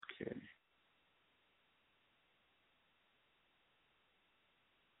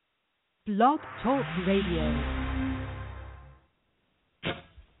Blog Talk Radio.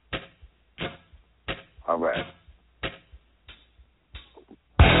 All right.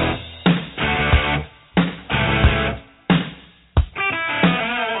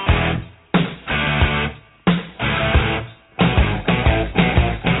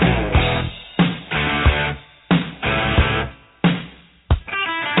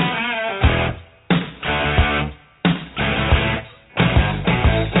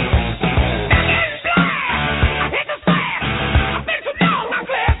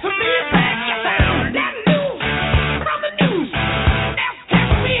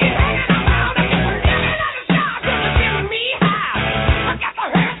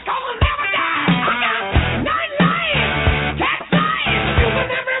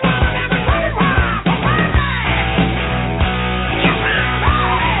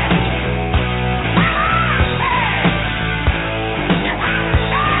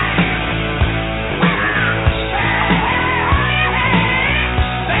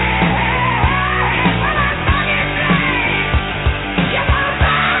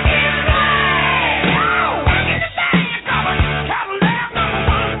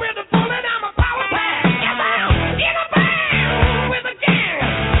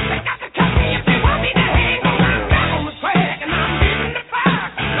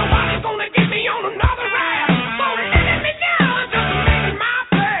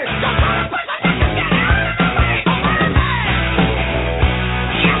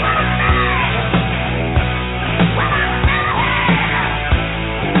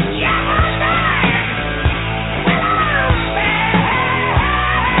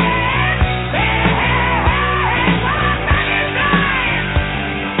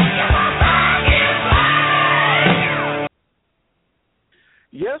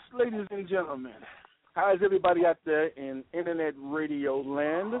 Gentlemen, how is everybody out there in internet radio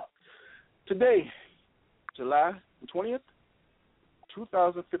land? Today, July 20th,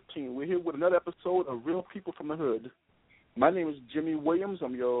 2015, we're here with another episode of Real People from the Hood. My name is Jimmy Williams.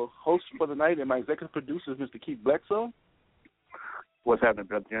 I'm your host for the night, and my executive producer is Mr. Bledsoe. What's happening,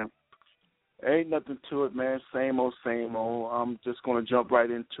 Brother Jim? Ain't nothing to it, man. Same old, same old. I'm just going to jump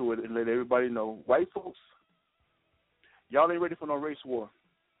right into it and let everybody know. White folks, y'all ain't ready for no race war.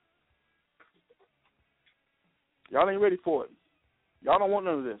 Y'all ain't ready for it. Y'all don't want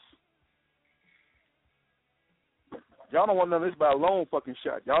none of this. Y'all don't want none of this by a long fucking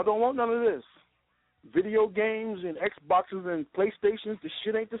shot. Y'all don't want none of this. Video games and Xboxes and PlayStations, the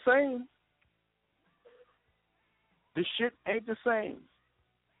shit ain't the same. The shit ain't the same.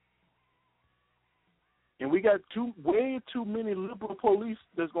 And we got way too many liberal police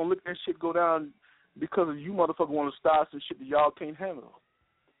that's going to let that shit go down because of you motherfuckers want to start some shit that y'all can't handle.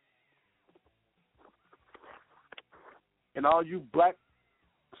 And all you black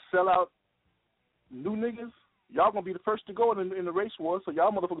sellout new niggas, y'all going to be the first to go in the race war, so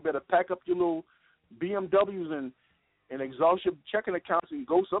y'all motherfuckers better pack up your little BMWs and exhaust your checking accounts and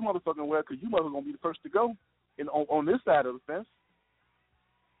go some motherfucking where, because you motherfuckers going to be the first to go on this side of the fence.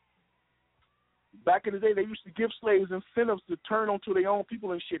 Back in the day, they used to give slaves incentives to turn onto their own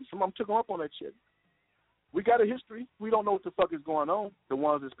people and shit. Some of them took them up on that shit. We got a history. We don't know what the fuck is going on, the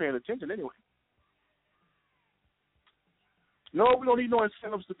ones that's paying attention anyway. No, we don't need no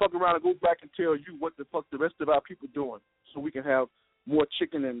incentives to fuck around and go back and tell you what the fuck the rest of our people doing so we can have more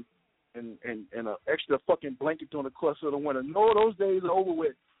chicken and an extra fucking blanket during the course of the winter. No, those days are over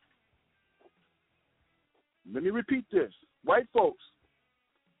with. Let me repeat this. White folks,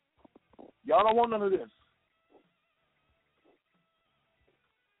 y'all don't want none of this.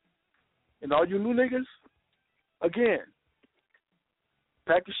 And all you new niggas, again,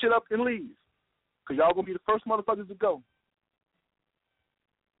 pack your shit up and leave, because y'all going to be the first motherfuckers to go.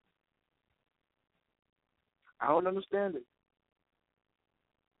 I don't understand it.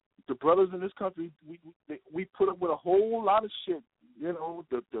 The brothers in this country, we put up with a whole lot of shit. You know,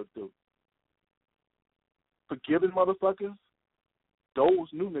 the forgiving motherfuckers, those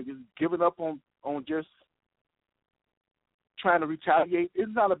new niggas giving up on just trying to retaliate.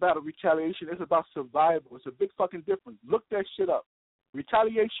 It's not about a retaliation. It's about survival. It's a big fucking difference. Look that shit up.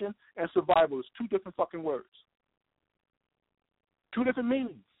 Retaliation and survival is two different fucking words. Two different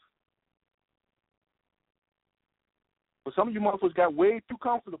meanings. But some of you motherfuckers got way too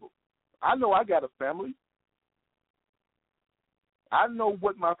comfortable. I know I got a family. I know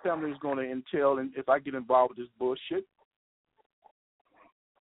what my family is going to entail and if I get involved with this bullshit.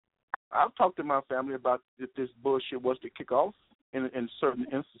 I've talked to my family about if this bullshit was to kick off in certain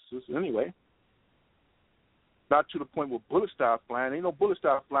instances anyway. Not to the point where bullets start flying. Ain't no bullets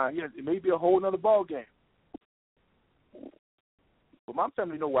start flying yet. It may be a whole other ball game. But my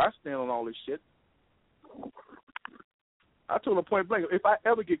family know where I stand on all this shit. I told them point blank, if I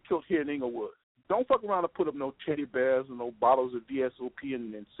ever get killed here in Inglewood, don't fuck around and put up no teddy bears and no bottles of DSOP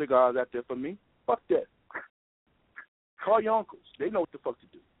and cigars out there for me. Fuck that. Call your uncles. They know what the fuck to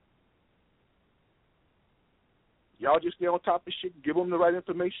do. Y'all just stay on top of shit, give them the right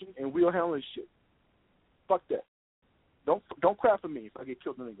information, and we'll handle this shit. Fuck that. Don't cry for me if I get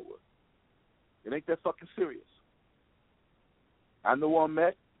killed in Inglewood. It ain't that fucking serious. I know where I'm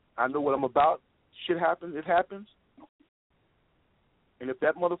at. I know what I'm about. Shit happens. It happens. And if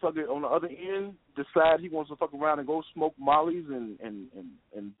that motherfucker on the other end decide he wants to fuck around and go smoke mollies and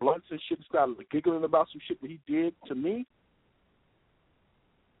blunts and shit and start giggling about some shit that he did to me,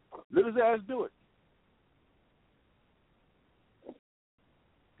 let his ass do it.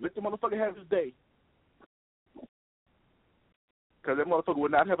 Let the motherfucker have his day. Because that motherfucker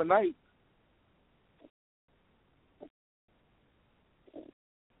would not have a night.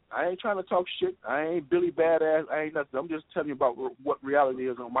 I ain't trying to talk shit. I ain't Billy Badass. I ain't nothing. I'm just telling you about what reality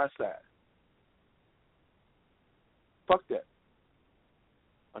is on my side. Fuck that.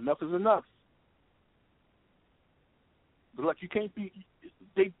 Enough is enough. But look, you can't be.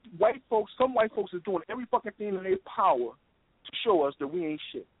 Some white folks are doing every fucking thing in their power to show us that we ain't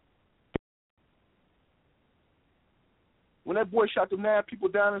shit. When that boy shot them 9 people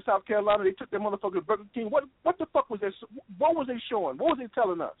down in South Carolina, they took that motherfucker to Burger King. What the fuck was that? What was they showing? What was they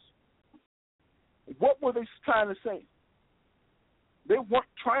telling us? What were they trying to say? They weren't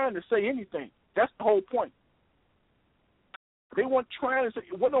trying to say anything. That's the whole point. They weren't trying to say,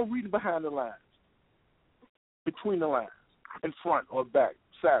 what no reading behind the lines, between the lines, in front or back,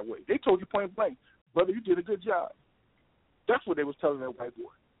 sideways. They told you point blank, brother, you did a good job. That's what they was telling that white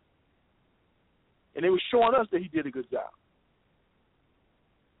boy. And they were showing us that he did a good job.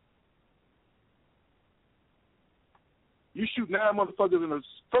 You shoot 9 motherfuckers, and the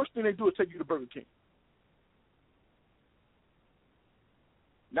first thing they do is take you to Burger King.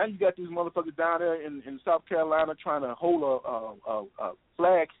 Now you got these motherfuckers down there in South Carolina trying to hold a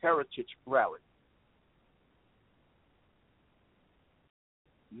flag heritage rally.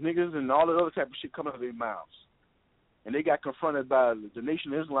 Niggas and all the other type of shit coming out of their mouths. And they got confronted by the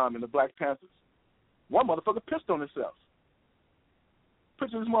Nation of Islam and the Black Panthers. One motherfucker pissed on himself.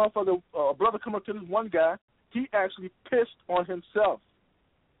 Picture this motherfucker, a brother come up to this one guy. He actually pissed on himself.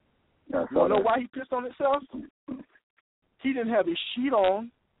 You want to know why he pissed on himself? He didn't have his sheet on.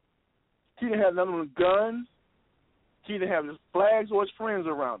 He didn't have none of the guns. He didn't have his flags or his friends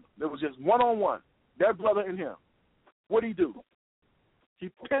around him. There was just one-on-one, that brother and him. What'd he do? He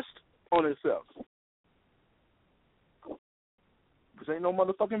pissed on himself. This ain't no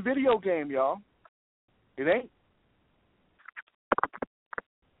motherfucking video game, y'all. It ain't.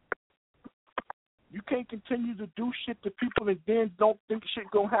 You can't continue to do shit to people and then don't think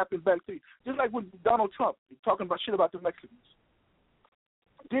shit gonna happen back to you. Just like with Donald Trump, he's talking about shit about the Mexicans.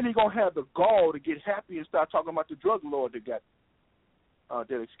 Then he gonna have the gall to get happy and start talking about the drug lord that got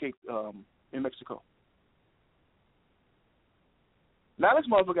that escaped in Mexico. Now this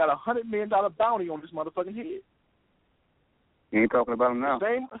motherfucker got $100 million bounty on this motherfucking head. You ain't talking about him now.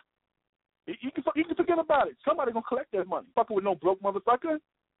 Same. You can forget about it. Somebody gonna collect that money. Fucking with no broke motherfucker.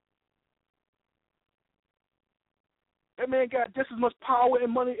 That man got just as much power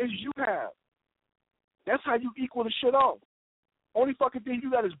and money as you have. That's how you equal the shit off. Only fucking thing you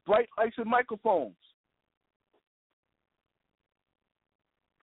got is bright lights and microphones.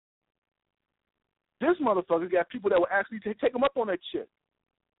 This motherfucker got people that will actually take him up on that shit.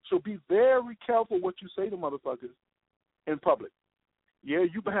 So be very careful what you say to motherfuckers in public. Yeah,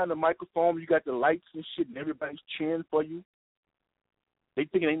 you behind the microphone, you got the lights and shit, and everybody's cheering for you. They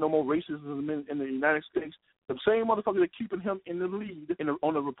think it ain't no more racism in the United States. The same motherfuckers that keeping him in the lead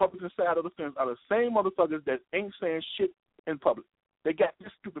on the Republican side of the fence are the same motherfuckers that ain't saying shit in public. They got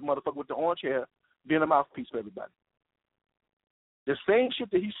this stupid motherfucker with the orange hair being a mouthpiece for everybody. The same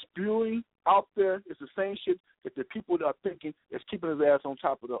shit that he's spewing out there is the same shit that the people that are thinking is keeping his ass on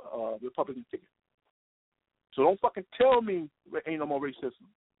top of the Republican ticket. So don't fucking tell me there ain't no more racism.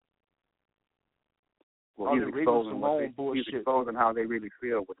 Well, he's exposing how they really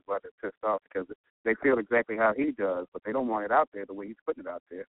feel with the brother pissed off because they feel exactly how he does, but they don't want it out there the way he's putting it out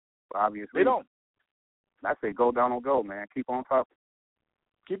there. For obvious reasons. They don't. And I say go down on go, man. Keep on talking.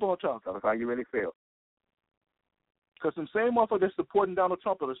 Keep on talking. Tell us how you really feel. Because some same motherfuckers that's supporting Donald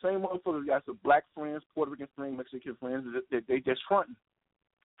Trump are the same motherfuckers that got some black friends, Puerto Rican friends, Mexican friends, they just fronting.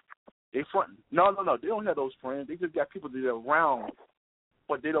 They fronting. No. They don't have those friends. They just got people that are around,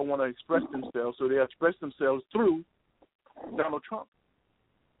 but they don't want to express themselves, so they express themselves through Donald Trump.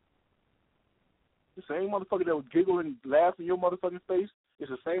 The same motherfucker that would giggle and laugh in your motherfucking face is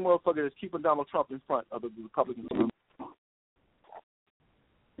the same motherfucker that's keeping Donald Trump in front of the Republicans.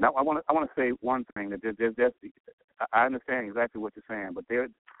 Now, I want to say one thing that there's I understand exactly what you're saying, but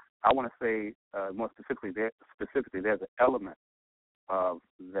I want to say more specifically, there's an element of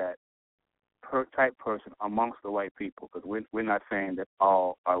that type person amongst the white people, because we're not saying that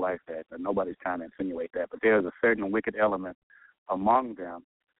all are like that, and nobody's trying to insinuate that, but there's a certain wicked element among them,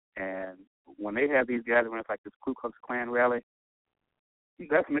 and when they have these gatherings like this Ku Klux Klan rally,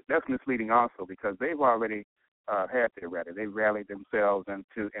 that's misleading also, because they've already had their rally. They rallied themselves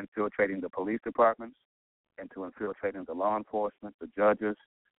into infiltrating the police departments, into infiltrating the law enforcement, the judges,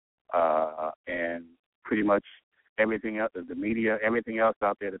 and pretty much everything else, the media, everything else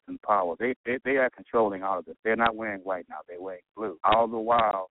out there that's in power. They are controlling all of this. They're not wearing white now. They're wearing blue. All the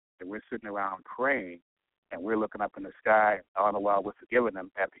while that we're sitting around praying and we're looking up in the sky, all the while we're forgiving them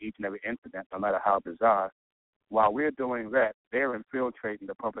after each and every incident, no matter how bizarre. While we're doing that, they're infiltrating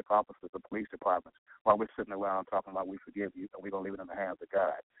the public offices, the police departments, while we're sitting around talking about we forgive you and we're going to leave it in the hands of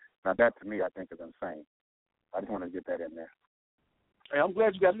God. Now, that to me, I think is insane. I just want to get that in there. Hey, I'm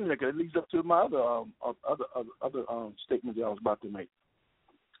glad you got it in there, because it leads up to my other statement that I was about to make.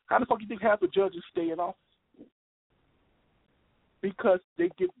 How the fuck do you think half the judges stay in office? Because they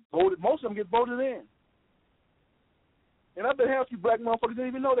get voted. Most of them get voted in. And I bet half you black motherfuckers didn't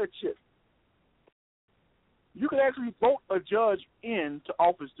even know that shit. You can actually vote a judge into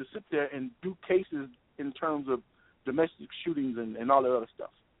office to sit there and do cases in terms of domestic shootings and all that other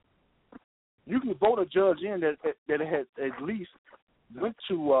stuff. You can vote a judge in that had at least went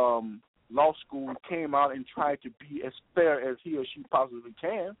to law school, came out and tried to be as fair as he or she possibly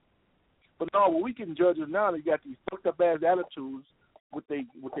can. But no, what we getting judges now, they got these fucked up ass attitudes with they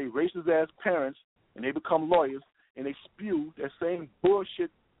racist ass parents, and they become lawyers and they spew that same bullshit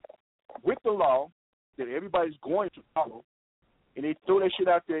with the law that everybody's going to follow, and they throw that shit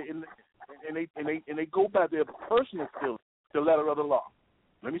out there and they go by their personal feelings, the letter of the law.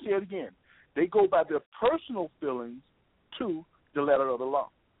 Let me say it again. They go by their personal feelings to the letter of the law.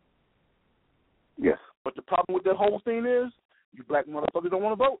 Yes. But the problem with that whole thing is, you black motherfuckers don't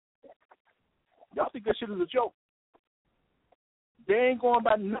want to vote. Y'all think that shit is a joke. They ain't going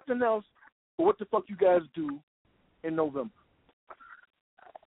by nothing else but what the fuck you guys do in November.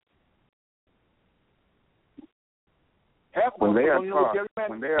 When they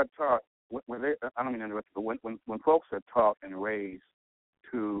are taught, I don't mean to interrupt, but when folks are taught and raised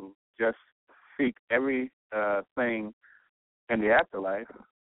to just seek every thing in the afterlife,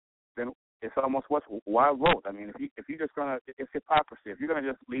 then it's almost why vote? I mean, if you're just gonna, it's hypocrisy. If you're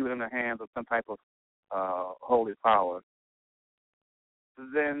gonna just leave it in the hands of some type of holy power,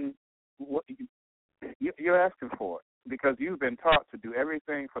 then what you're asking for it, because you've been taught to do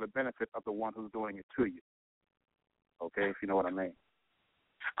everything for the benefit of the one who's doing it to you. Okay, if you know what I mean.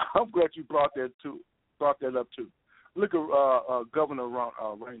 I'm glad you brought that up too. Look at Governor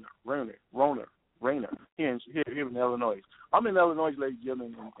Rayner here in Illinois. I'm in Illinois, ladies and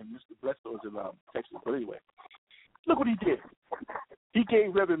gentlemen, and Mr. Bledsoe is in Texas. But anyway, look what he did. He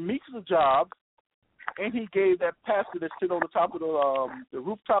gave Reverend Meeks a job, and he gave that pastor that sit on the top of the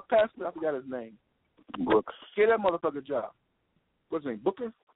rooftop pastor, I forgot his name. Brooks. Gave that motherfucker a job. What's his name?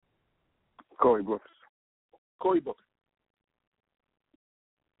 Booker? Cory Brooks. Cory Booker.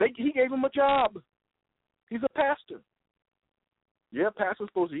 He gave him a job. He's a pastor. Yeah, pastors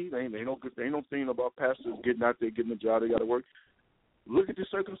supposed to eat. Ain't no thing about pastors getting out there, getting a job. They got to work. Look at the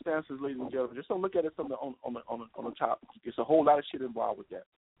circumstances, ladies and gentlemen. Just don't look at it from on the top. It's a whole lot of shit involved with that.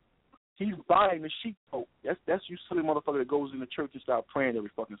 He's buying the sheepcoat. That's you silly motherfucker that goes in the church and start praying every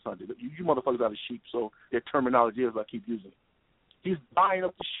fucking Sunday. You motherfuckers are the sheep, so their terminology is I keep using it. He's buying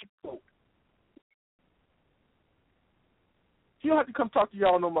up the sheepcoat. He don't have to come talk to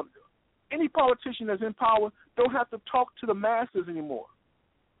y'all no more. Any politician that's in power don't have to talk to the masses anymore,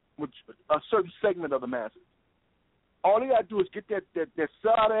 with a certain segment of the masses. All they got to do is get that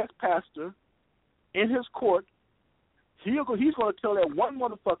sellout-ass pastor in his court. He's going to tell that one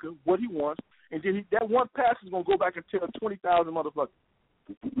motherfucker what he wants, and then that one pastor's going to go back and tell 20,000 motherfuckers.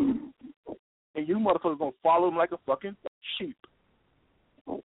 And you motherfuckers going to follow him like a fucking sheep.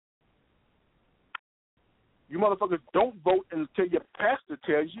 You motherfuckers don't vote until your pastor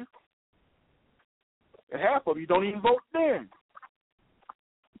tells you. And half of you don't even vote then.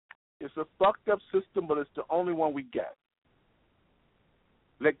 It's a fucked up system, but it's the only one we got.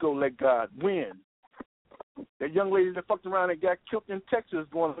 Let go, let God win. That young lady that fucked around and got killed in Texas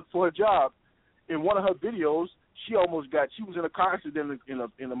going for a job, in one of her videos, she was in a car accident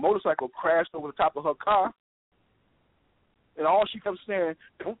in a motorcycle crashed over the top of her car. And all she kept saying,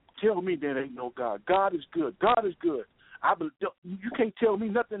 don't tell me there ain't no God. God is good. God is good. You can't tell me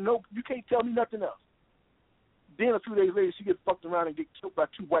nothing. No, you can't tell me nothing else. Then a few days later, she gets fucked around and get killed by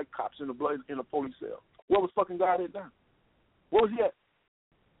 2 white cops in a police cell. What was fucking God had done? What was he at?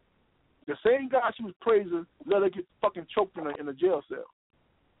 The same God she was praising let her get fucking choked in a jail cell.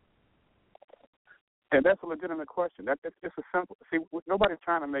 And that's a legitimate question. It's a simple. See, nobody's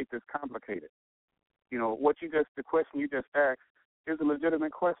trying to make this complicated. You know, the question you just asked is a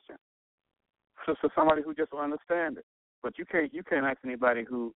legitimate question. So somebody who just will understand it. But you can't ask anybody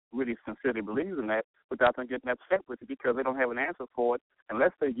who really sincerely believes in that without them getting upset with it because they don't have an answer for it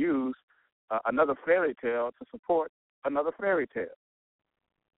unless they use another fairy tale to support another fairy tale.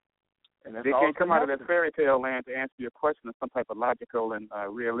 And they can't come out of that fairy tale land to answer your question in some type of logical and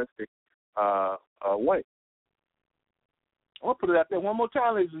realistic way. I'll put it out there one more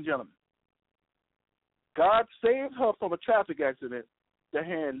time, ladies and gentlemen. God saved her from a traffic accident at the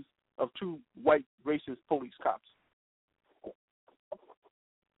hands of 2 white racist police cops.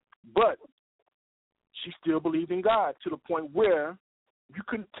 But she still believed in God to the point where you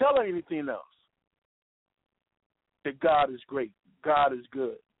couldn't tell her anything else. That God is great. God is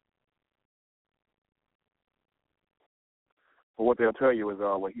good. Well, what they'll tell you is,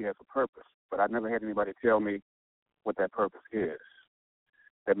 well, he has a purpose. But I've never had anybody tell me what that purpose is.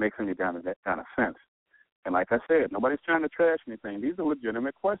 That makes any kind of sense. And like I said, nobody's trying to trash anything. These are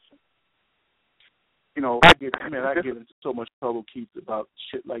legitimate questions. You know, I get into so much trouble, Keith, about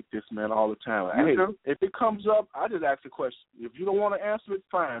shit like this, man, all the time. If it comes up, I just ask the question. If you don't want to answer it,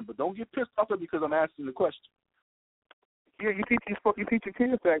 fine, but don't get pissed off at me because I'm asking the question. Yeah, you teach your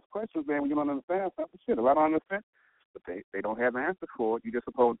kids to ask questions, man, when you don't understand something. Shit, if I don't understand, but they don't have an answer for it. You just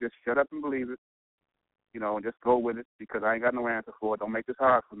supposed to just shut up and believe it, you know, and just go with it because I ain't got no answer for it. Don't make this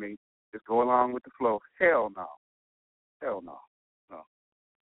hard for me. Just go along with the flow. Hell no. Hell no.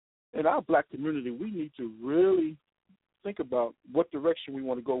 In our black community, we need to really think about what direction we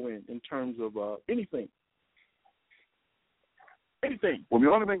want to go in terms of anything. Anything. Well, we've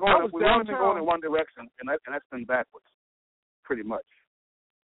only been going in one direction, and that's been backwards, pretty much.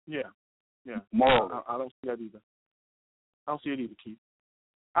 Yeah. Morally. I don't see that either. I don't see it either, Keith.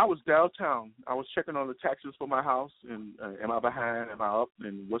 I was downtown. I was checking on the taxes for my house, and am I behind, am I up,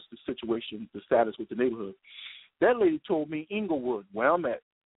 and what's the situation, the status with the neighborhood. That lady told me Inglewood, where I'm at,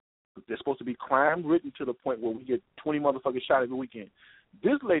 there's supposed to be crime written to the point where we get 20 motherfuckers shot every weekend.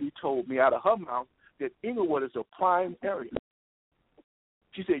 This lady told me out of her mouth that Inglewood is a prime area.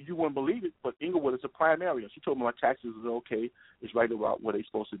 She said you wouldn't believe it, but Inglewood is a prime area. She told me my taxes is okay. It's right about where they're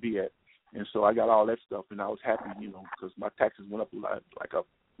supposed to be at. And so I got all that stuff, and I was happy, you know, because my taxes went up a lot,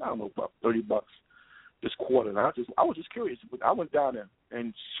 about $30 this quarter. And I was just curious. I went down there,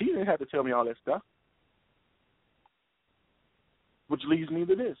 and she didn't have to tell me all that stuff, which leads me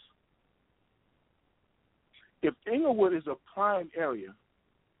to this. If Inglewood is a prime area,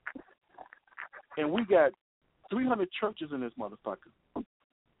 and we got 300 churches in this motherfucker,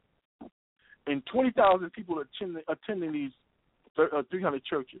 and 20,000 people attending these 300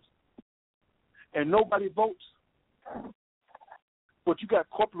 churches, and nobody votes, but you got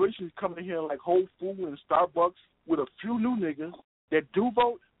corporations coming in here like Whole Foods and Starbucks with a few new niggas that do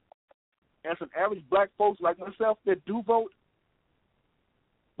vote, and some average black folks like myself that do vote,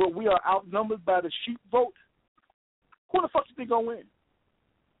 but we are outnumbered by the sheep vote. Who the fuck you think gonna win?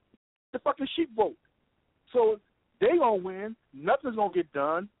 The fucking sheep vote. So they gonna win. Nothing's gonna get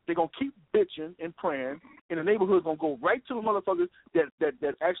done. They're gonna keep bitching and praying, and the neighborhood's gonna go right to the motherfuckers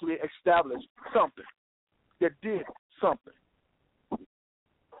that actually established something, that did something.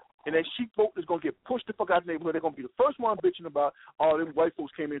 And that sheep vote is gonna get pushed the fuck out of the neighborhood. They're gonna be the first one bitching about, oh, them white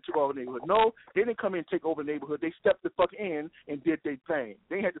folks came in and took over the neighborhood. No, they didn't come in and take over the neighborhood. They stepped the fuck in and did their thing.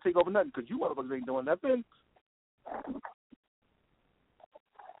 They ain't had to take over nothing because you motherfuckers ain't doing nothing.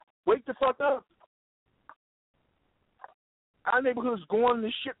 Wake the fuck up. Our neighborhood is going to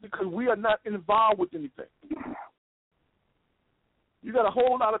shit because we are not involved with anything. You got a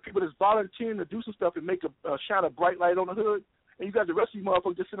whole lot of people that's volunteering to do some stuff and make shine a bright light on the hood, and you got the rest of you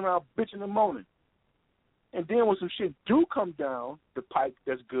motherfuckers just sitting around bitching and moaning. And then when some shit do come down the pipe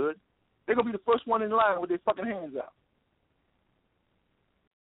that's good, they're going to be the first one in line with their fucking hands out.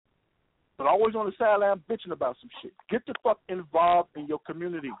 But always on the sideline bitching about some shit. Get the fuck involved in your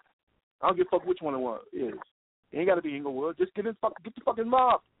community. I don't give a fuck which one it is. It ain't got to be Inglewood. Just get the fuck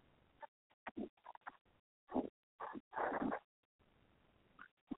involved.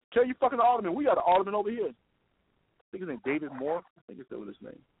 Tell your fucking alderman. We got an alderman over here. I think his name David Moore. I think it's that was his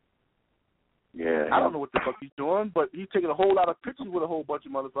name. Yeah. I don't know what the fuck he's doing, but he's taking a whole lot of pictures with a whole bunch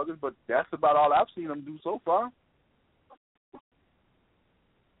of motherfuckers, but that's about all I've seen him do so far.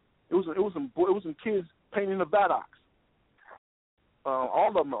 was some kids painting the buttocks. All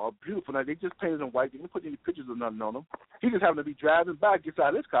of them are beautiful. Now they just painted them white. They didn't put any pictures of nothing on them. He just happened to be driving by, gets out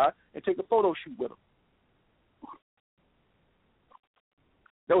of his car, and take a photo shoot with them.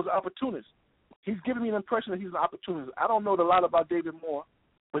 That was an opportunist. He's giving me an impression that he's an opportunist. I don't know a lot about David Moore,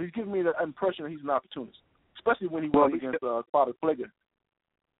 but he's giving me the impression that he's an opportunist, especially when he went against Father Flegger.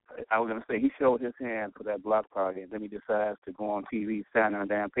 I was going to say, he showed his hand for that block party, and then he decides to go on TV, signing a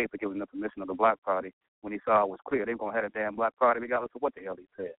damn paper, giving the permission of the block party when he saw it was clear. They were going to have a damn block party regardless of what the hell he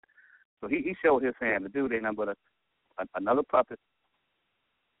said. So he showed his hand. The dude ain't nothing but another puppet,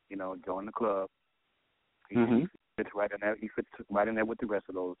 you know, join the club. He fits right in there. He fits right in there with the rest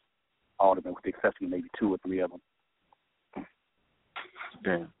of those aldermen, with the exception of maybe 2 or 3 of them.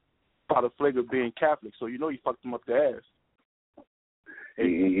 Damn. Father Flegger being Catholic, so you know he fucked him up the ass.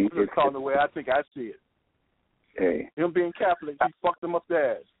 It's calling the way I think I see it. Hey. Him being Catholic, he fucked him up the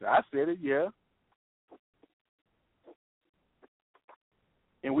ass. I said it, yeah.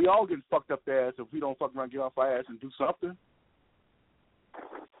 And we all getting fucked up the ass if we don't fuck around, get off our ass and do something.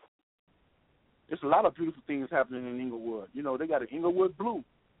 There's a lot of beautiful things happening in Inglewood. You know, they got an Inglewood Blue,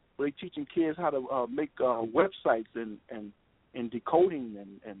 where they teaching kids how to make websites and decoding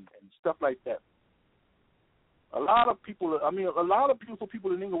and stuff like that. A lot of beautiful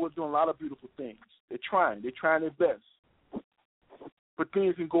people in Inglewood doing a lot of beautiful things. They're trying their best. But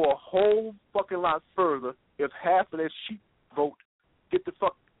things can go a whole fucking lot further if half of that sheep vote get the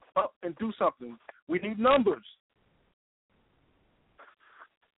fuck up and do something. We need numbers.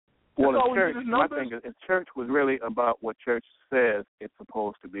 Well, the church, my thing is, if church was really about what church says it's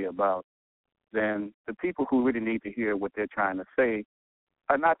supposed to be about, then the people who really need to hear what they're trying to say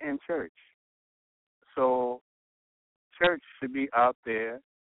are not in church. So church should be out there,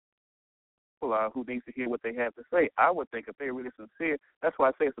 people who needs to hear what they have to say. I would think if they're really sincere, that's why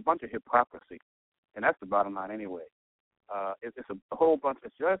I say it's a bunch of hypocrisy, and that's the bottom line anyway. It's a whole bunch.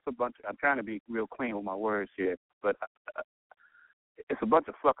 It's just a bunch. I'm trying to be real clean with my words here, but it's a bunch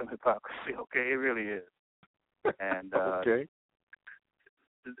of fucking hypocrisy. Okay, it really is. And okay.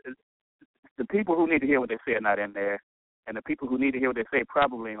 The people who need to hear what they say are not in there, and the people who need to hear what they say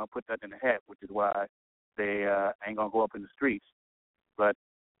probably ain't gonna put that in the hat, which is why they ain't gonna go up in the streets. But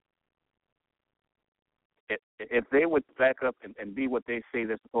if they would back up and be what they say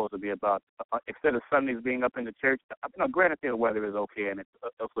they're supposed to be about, instead of Sundays being up in the church, granted the weather is okay and it's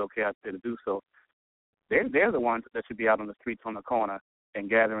okay out there to do so, they're the ones that should be out on the streets on the corner and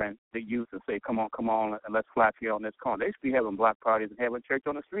gathering the youth and say, come on, and let's fly here on this corner. They should be having block parties and having church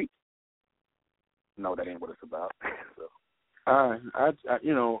on the streets. No, that ain't what it's about. So.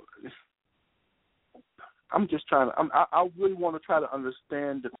 I'm just trying to. I really want to try to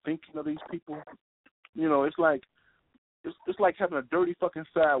understand the thinking of these people. You know, it's like having a dirty fucking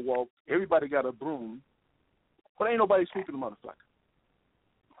sidewalk. Everybody got a broom, but ain't nobody sweeping the motherfucker.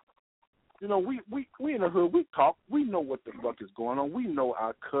 You know, we in the hood. We talk. We know what the fuck is going on. We know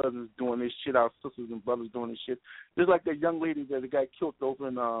our cousins doing this shit. Our sisters and brothers doing this shit. Just like that young lady that got killed over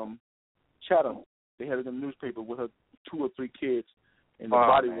in Chatham. They had it in the newspaper with her 2 or 3 kids, and the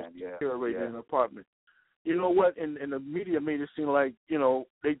body was deteriorating in an apartment. You know what? And the media made it seem like, you know,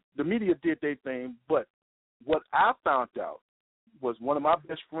 the media did their thing, but what I found out was one of my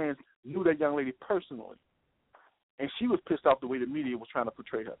best friends knew that young lady personally, and she was pissed off the way the media was trying to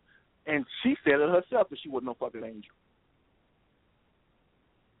portray her. And she said it herself that she wasn't no fucking angel.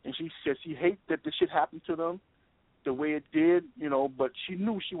 And she said she hated that this shit happened to them the way it did, you know, but she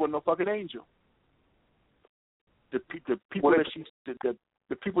knew she wasn't no fucking angel. The people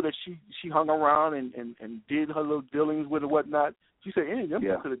that she hung around and did her little dealings with and whatnot, she said any of them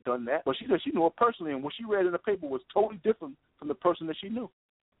could have done that. But she said she knew her personally, and what she read in the paper was totally different from the person that she knew.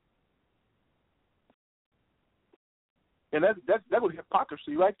 And that was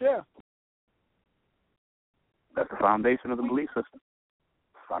hypocrisy right there. That's the foundation of the belief system.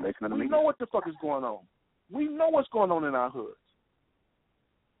 Foundation of the we know what the fuck is going on. We know what's going on in our hoods.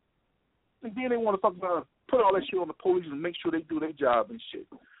 And then they want to fuck around, put all that shit on the police and make sure they do their job and shit.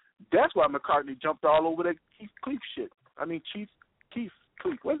 That's why McCartney jumped all over that Keith Cleef shit. I mean, Keith Cleef.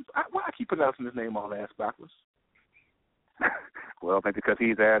 Why I keep pronouncing his name all ass backwards? Well, maybe because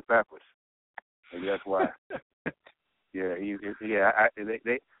he's ass backwards. Maybe that's why. I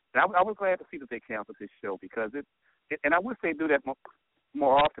was glad to see that they canceled his show because and I wish they do that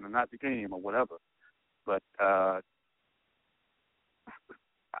more often and not the game or whatever. But I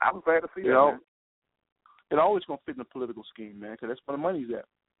was glad to see that. It always gonna fit in the political scheme, man, because that's where the money's at.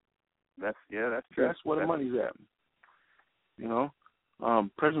 That's true. That's where the money's at. You know,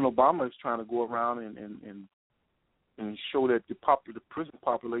 President Obama is trying to go around and and show that the prison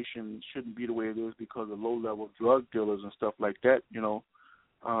population shouldn't be the way it is because of low-level drug dealers and stuff like that,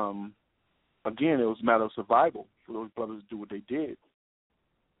 again, it was a matter of survival for those brothers to do what they did.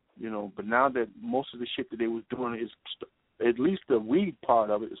 But now that most of the shit that they was doing is, at least the weed part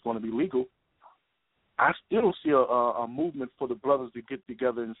of it is going to be legal, I still see a movement for the brothers to get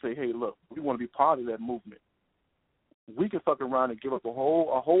together and say, hey, look, we want to be part of that movement. We can fuck around and give up a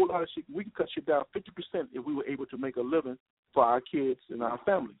whole lot of shit. We can cut shit down 50% if we were able to make a living for our kids and our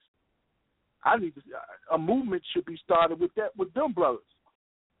families. A movement should be started with them brothers.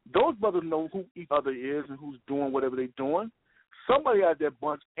 Those brothers know who each other is and who's doing whatever they're doing. Somebody out there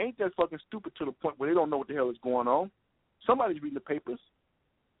bunch ain't that fucking stupid to the point where they don't know what the hell is going on. Somebody's reading the papers.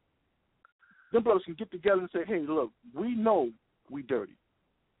 Them brothers can get together and say, hey, look, we know we dirty.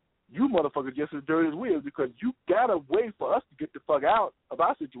 You motherfuckers just as dirty as we is because you got a way for us to get the fuck out of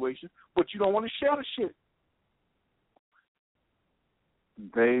our situation, but you don't want to share the shit.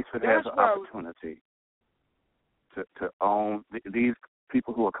 They should have the opportunity to own these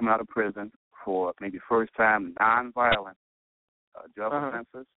people who are coming out of prison for maybe first-time nonviolent drug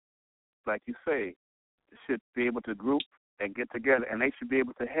offenses. Like you say, should be able to group and get together, and they should be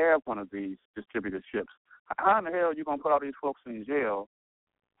able to have one of these distributorships. How in the hell are you going to put all these folks in jail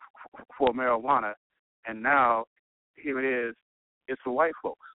for marijuana, and now here it is, it's for white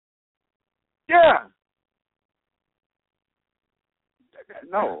folks? Yeah.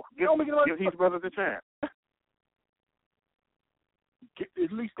 No, give these brothers a chance.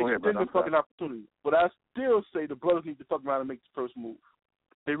 At least extend the fucking opportunity. But I still say the brothers need to fuck around and make the first move.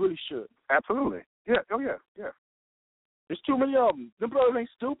 They really should. Absolutely. Yeah. Oh, yeah. Yeah. There's too many of them. Them brothers ain't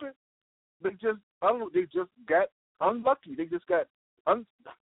stupid. They just got unlucky. They just got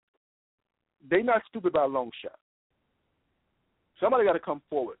they not stupid by a long shot. Somebody got to come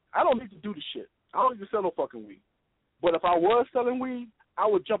forward. I don't need to do the shit. I don't need to sell no fucking weed. But if I was selling weed, I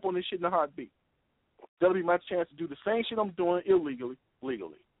would jump on this shit in a heartbeat. That'll be my chance to do the same shit I'm doing illegally,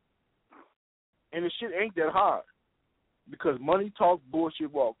 legally. And the shit ain't that hard because money talk,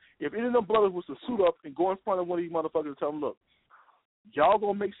 bullshit walk. If any of them brothers was to suit up and go in front of one of these motherfuckers and tell them, look, y'all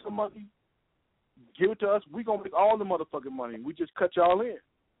gonna make some money, give it to us, we gonna make all the motherfucking money. We just cut y'all in.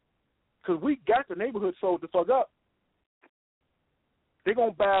 Because we got the neighborhood sold the fuck up. They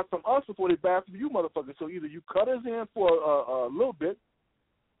gonna buy from us before they buy from you motherfuckers. So either you cut us in for a little bit,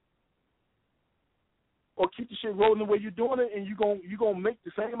 or keep the shit rolling the way you're doing it, and you gonna make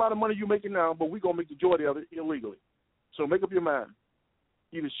the same amount of money you're making now, but we're gonna make the majority of it illegally. So make up your mind.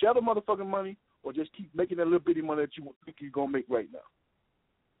 Either share the motherfucking money or just keep making that little bitty money that you think you're gonna make right now.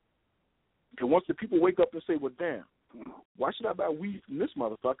 And once the people wake up and say, well, damn, why should I buy weed from this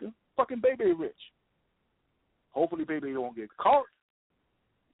motherfucker? Fucking Baby rich. Hopefully Baby don't get caught.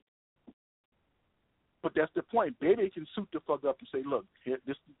 But that's the point. Baby can suit the fuck up and say, look, here,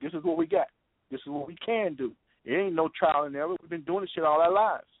 this is what we got. This is what we can do. It ain't no trial and error. We've been doing this shit all our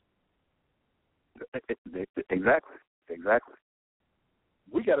lives. Exactly.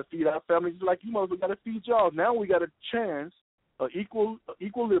 We got to feed our families like you motherfuckers got to feed y'all. Now we got a chance,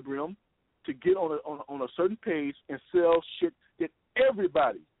 equilibrium, to get on a certain page and sell shit that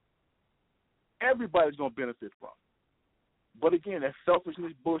everybody's going to benefit from. But again, that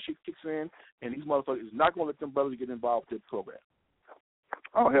selfishness bullshit kicks in, and these motherfuckers is not going to let them brothers get involved with their program.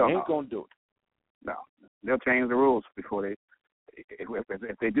 Oh, hell no. They ain't going to do it. No. They'll change the rules before they,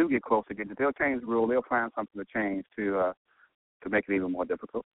 if they do get close to getting it, they'll change the rule. They'll find something to change to make it even more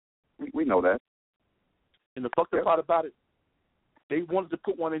difficult. We know that. And the fucked up part about it, they wanted to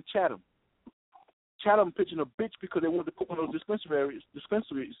put one in Chatham. Chatham pitching a bitch because they wanted to put one of those dispensaries,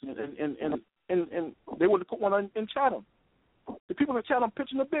 and they wanted to put one in Chatham. The people in Chatham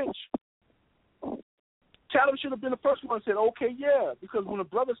pitching a bitch. Chatham should have been the first one that said, okay, yeah, because when the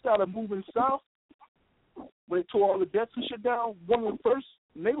brothers started moving south, when they tore all the debts and shit down, one of the first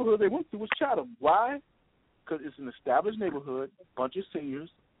neighborhoods they went through was Chatham. Why? Because it's an established neighborhood, bunch of seniors,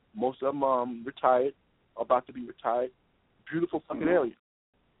 most of them retired, about to be retired, beautiful fucking area.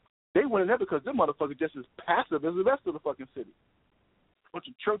 They went in there because them motherfuckers just as passive as the rest of the fucking city. Bunch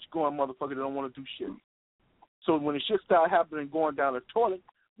of church-going motherfuckers that don't want to do shit. So when the shit started happening going down the toilet,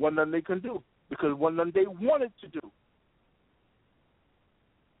 wasn't nothing they couldn't do because wasn't nothing they wanted to do.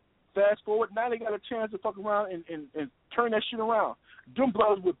 Fast forward, now they got a chance to fuck around and turn that shit around. Them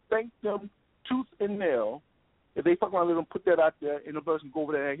brothers would thank them tooth and nail if they fuck around and let them put that out there and the brothers can go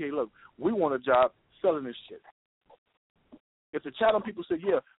over there and, hey, look, we want a job selling this shit. If the Chatham people say,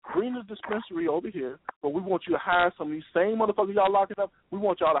 yeah, bring the dispensary over here, but we want you to hire some of these same motherfuckers y'all locking up, we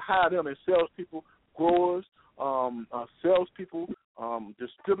want y'all to hire them as salespeople, growers, salespeople,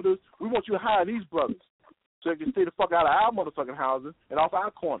 distributors. We want you to hire these brothers. so they can stay the fuck out of our motherfucking houses and off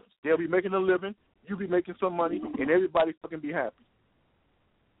our corners. They'll be making a living, you be making some money, and everybody fucking be happy.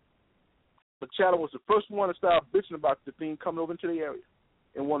 But Chatham was the first one to start bitching about the thing coming over into the area.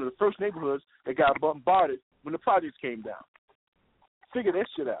 In one of the first neighborhoods that got bombarded when the projects came down. Figure that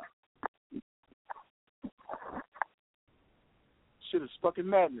shit out. Shit is fucking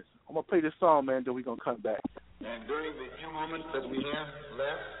madness. I'm going to play this song, man, then we're going to come back. And during the few moments that we have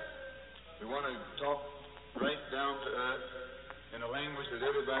left, we want to talk right down to earth in a language that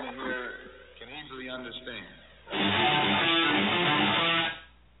everybody here can easily understand.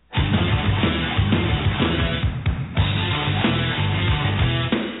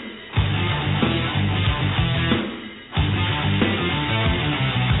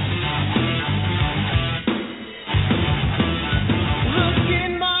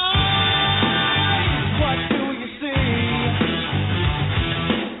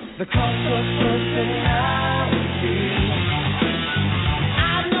 The cost of personality.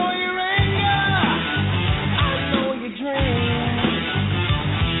 I know your anger, I know your dreams.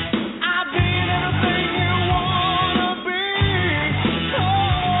 I've been everything you wanna be. Oh,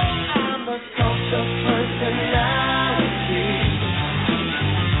 I'm the cost of personality.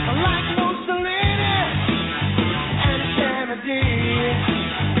 Like Mussolini and Kennedy,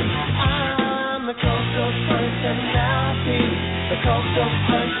 I'm the cost of personality. The cost of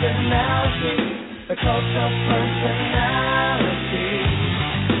personality, the cost of personality.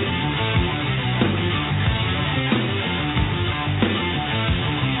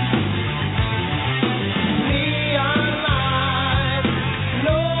 Neon lights,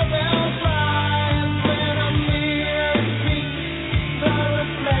 Nobel Prize, when a mirror speaks, the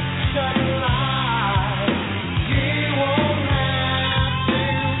reflection lies. You won't have to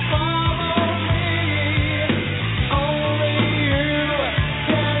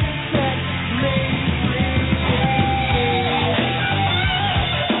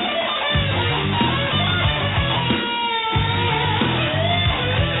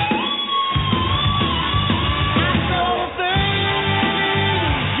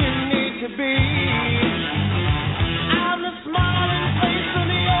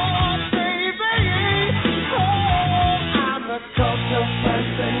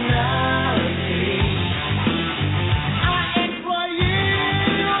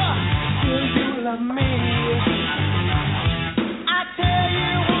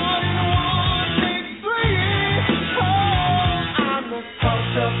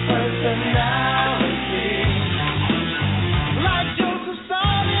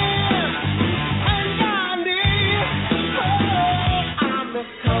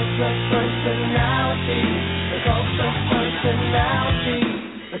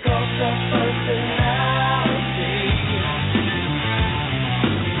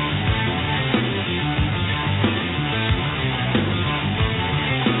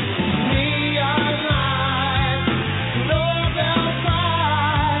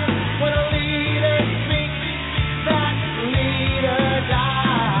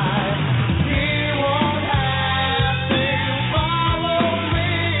follow me,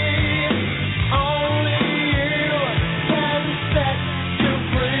 only you can set you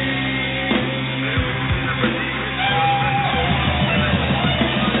free.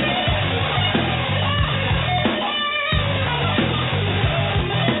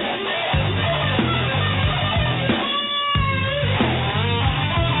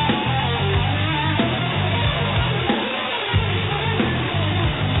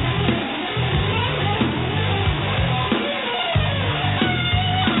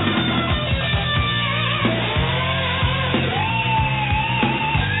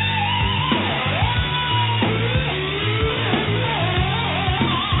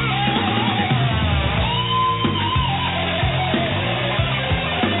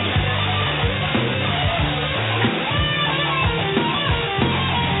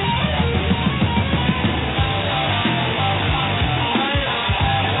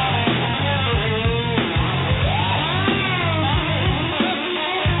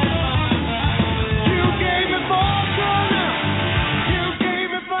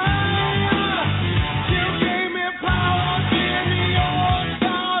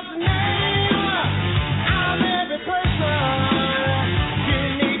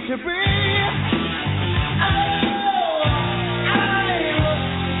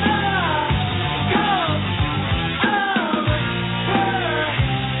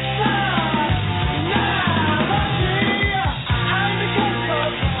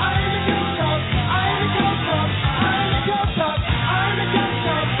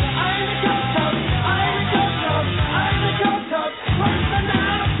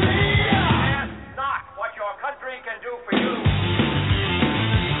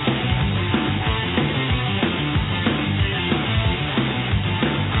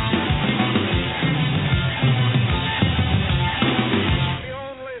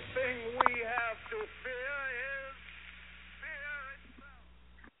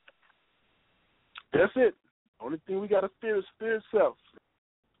 That's it. Only thing we got to fear is fear itself.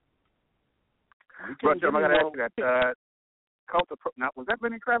 Bro, Jim, I got to ask you that. Now, was that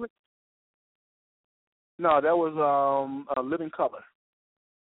Lenny Kravitz? No, that was Living Color.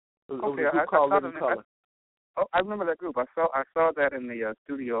 It was a group called Living Color. I remember that group. I saw that in the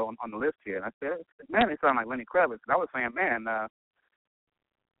studio on the list here, and I said, man, they sound like Lenny Kravitz. And I was saying, man,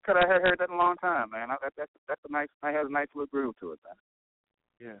 could I have heard that in a long time, man? That's a nice. I had a nice little groove to it, man.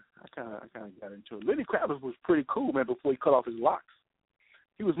 Yeah, I kind of got into it. Lenny Kravitz was pretty cool, man, before he cut off his locks.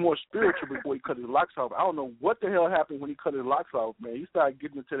 He was more spiritual before he cut his locks off. I don't know what the hell happened when he cut his locks off, man. He started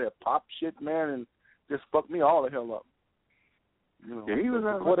getting into that pop shit, man, and just fucked me all the hell up. You know, yeah, he was.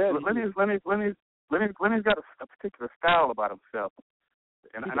 Lenny's got a particular style about himself,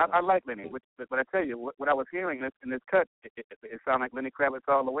 and I like Lenny. But I tell you, what I was hearing in this cut, it sounded like Lenny Kravitz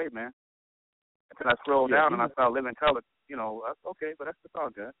all the way, man. Until I scrolled down and I saw Living Color, you know, okay, but that's all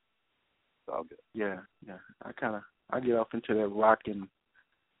good. It's all good. Yeah. I get off into that rock, and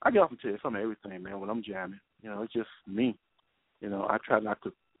I get off into some of everything, man, when I'm jamming. You know, it's just me. You know, I try not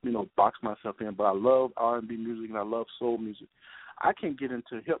to, box myself in, but I love R&B music and I love soul music. I can get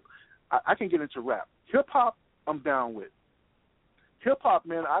into I can get into rap. Hip-hop, I'm down with. Hip-hop,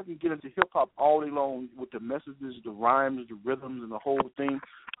 man, I can get into hip-hop all day long with the messages, the rhymes, the rhythms, and the whole thing.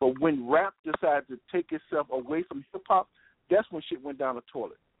 But when rap decided to take itself away from hip-hop, that's when shit went down the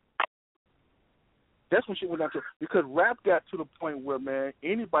toilet. That's when shit went down the toilet. Because rap got to the point where, man,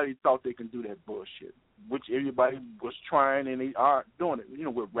 anybody thought they can do that bullshit, which everybody was trying, and they are doing it,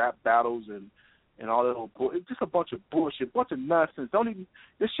 with rap battles and all that old bullshit. It's just a bunch of bullshit, a bunch of nonsense.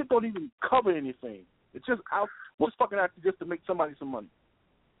 This shit don't even cover anything. It's just fucking out just to make somebody some money.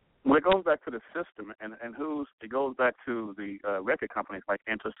 Well, it goes back to the system, and it goes back to the record companies like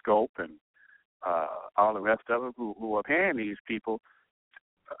Interscope and all the rest of them who are paying these people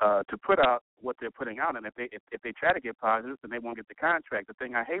to put out what they're putting out, and if they try to get positive, then they won't get the contract. The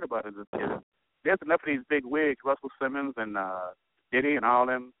thing I hate about it is there's enough of these big wigs, Russell Simmons and Diddy and all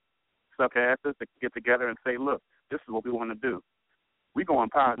them suck asses that get together and say, look, this is what we want to do. We're going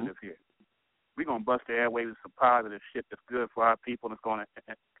positive here. We're going to bust the airwaves with some positive shit that's good for our people and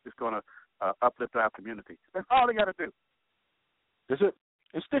it's going to uplift our community. That's all they got to do. That's it.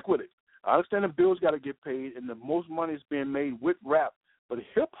 And stick with it. I understand the bills got to get paid, and the most money is being made with rap, but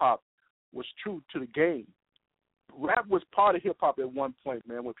hip-hop was true to the game. Rap was part of hip-hop at one point,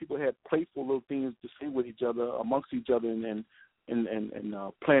 man, when people had playful little things to say with each other, amongst each other, and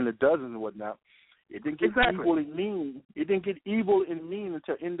playing the dozens and whatnot. It didn't get evil and mean. It didn't get evil and mean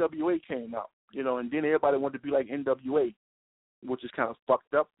until NWA came out, and then everybody wanted to be like NWA, which is kind of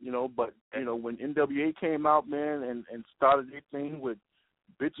fucked up, But when NWA came out, man, and started their thing with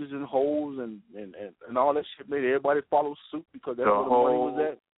bitches and hoes and all that shit, made everybody follow suit because that's where the money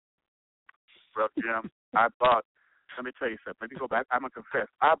was at. Bro, Jim, let me tell you something. Let me go back. I'm going to confess.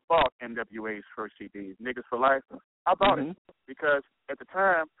 I bought NWA's first CDs, Niggas for Life. I bought it because at the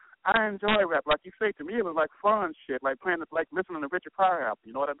time, I enjoy rap. Like you say, to me, it was like fun shit, like listening to Richard Pryor album.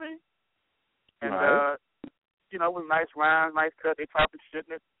 You know what I mean? And, it was nice rhymes, nice cut. They talking shit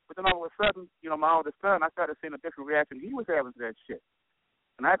in it. But then all of a sudden, my oldest son, I started seeing a different reaction he was having to that shit.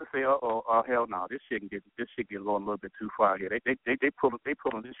 And I had to say, oh hell no, this shit get going a little bit too far here. They pulling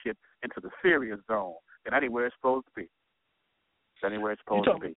this shit into the serious zone, and that ain't where it's supposed to be. That ain't where it's supposed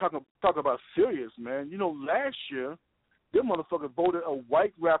to be. Talk about serious, man. Last year, them motherfuckers voted a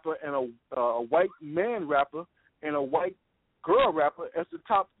white rapper and a white man rapper and a white girl rapper as the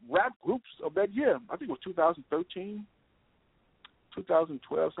top rap groups of that year. I think it was 2013,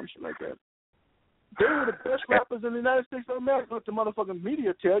 2012, some shit like that. They were the best rappers in the United States of America, what the motherfucking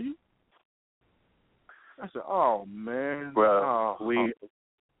media tell you. I said, oh, man. Well, we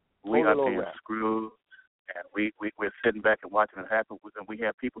are being screwed, and we're sitting back and watching it happen. And we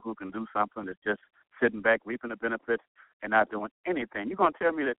have people who can do something that's just sitting back, reaping the benefits, and not doing anything. You're going to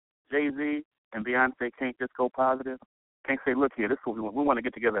tell me that Jay-Z and Beyonce can't just go positive? Can't say, look here, this is what we want. We want to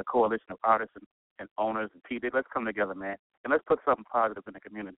get together a coalition of artists and owners and PDs. Let's come together, man, and let's put something positive in the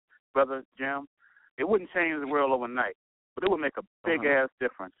community. Brother Jim, it wouldn't change the world overnight, but it would make a big-ass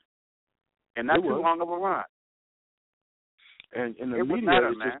difference. And not too long of a run. And the media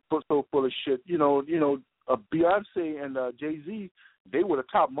is just so full of shit. Beyonce and Jay-Z, they were the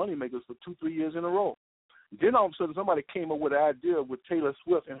top money makers for 2-3 years in a row. Then all of a sudden somebody came up with an idea with Taylor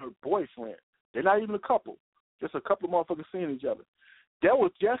Swift and her boyfriend. They're not even a couple. Just a couple of motherfuckers seeing each other. That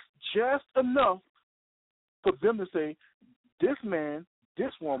was just enough for them to say, this man,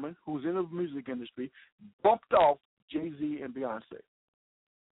 this woman who's in the music industry bumped off Jay-Z and Beyonce.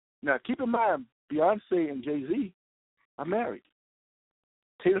 Now, keep in mind, Beyonce and Jay-Z are married.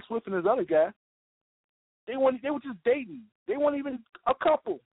 Taylor Swift and this other guy, They were just dating. They weren't even a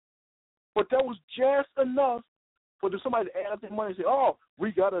couple. But that was just enough for somebody to add up their money and say, oh,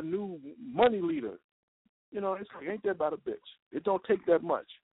 we got a new money leader. You know, it's like, ain't that about a bitch? It don't take that much.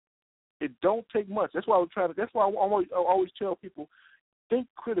 It don't take much. That's why I always tell people, think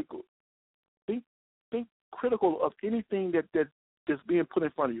critical. Think critical of anything that's being put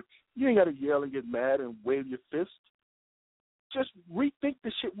in front of you. You ain't got to yell and get mad and wave your fist. Just rethink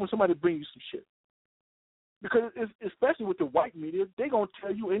the shit when somebody brings you some shit. Because especially with the white media, they going to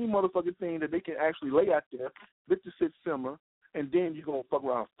tell you any motherfucking thing that they can actually lay out there, let the shit simmer, and then you're going to fuck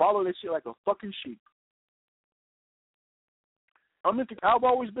around. Follow that shit like a fucking sheep. I've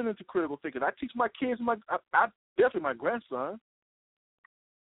always been into critical thinking. I teach my kids, definitely my grandson.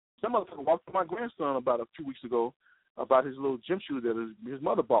 Some motherfucker walked to my grandson about a few weeks ago about his little gym shoes that his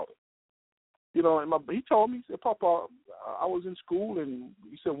mother bought him. You know, and he told me, he said, Papa, I was in school, and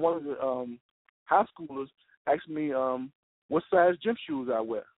he said one of the high schoolers asked me what size gym shoes I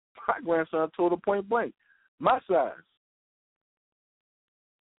wear. My grandson told him point blank, my size.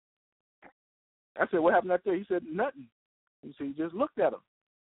 I said, what happened out there? He said, nothing. He said, he just looked at him.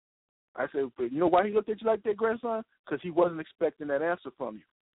 I said, you know why he looked at you like that, grandson? Because he wasn't expecting that answer from you.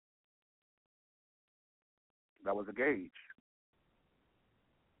 That was a gauge.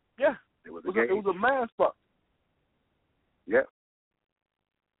 Yeah. It was a man fuck. Yeah.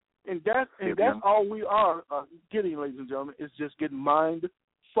 And that's all we are getting, ladies and gentlemen, is just getting mind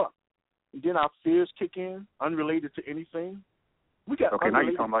fucked. And then our fears kick in, unrelated to anything. We got now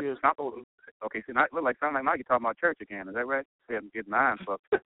you're talking fears. about okay, see, now you're talking about church again. Is that right? Get mind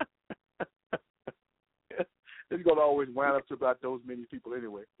fucked. It's gonna always wind up to about those many people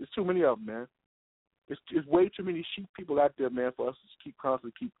anyway. There's too many of them, man. It's way too many sheep people out there, man, for us to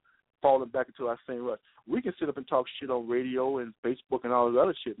constantly falling back into our same rut. We can sit up and talk shit on radio and Facebook and all this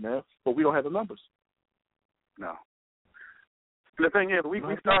other shit, man, but we don't have the numbers. No. The thing is, we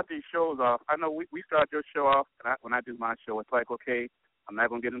start these shows off. I know we start your show off, and when I do my show, it's like, okay, I'm not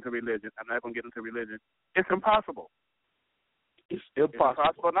going to get into religion. It's impossible. It's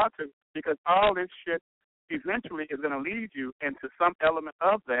impossible not to, because all this shit eventually is going to lead you into some element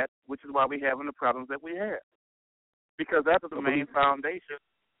of that, which is why we're having the problems that we have. Because that's the main foundation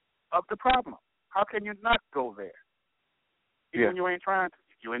of the problem. How can you not go there? Even when you ain't trying to.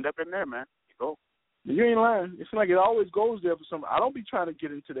 You end up in there, man. You go. You ain't lying. It's like it always goes there for something. I don't be trying to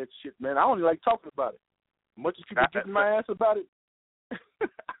get into that shit, man. I only like talking about it. Much as people get in my ass about it,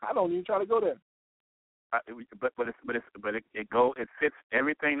 I don't even try to go there. It fits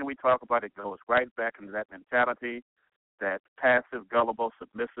everything that we talk about. It goes right back into that mentality, that passive, gullible,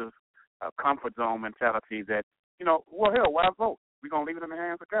 submissive, comfort zone mentality. That well, hell, why vote? We're gonna leave it in the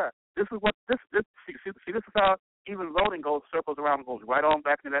hands of God. This is this is how even voting circles around, goes right on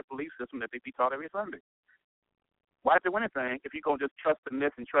back into that belief system that they be taught every Sunday. Why do anything if you're gonna just trust in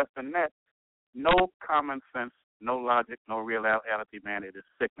this and trust in that? No common sense, no logic, no reality, man. It is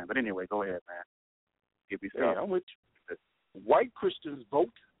sickening. But anyway, go ahead, man. I'm with you. White Christians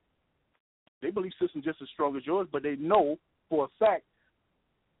vote. They believe system just as strong as yours, but they know for a fact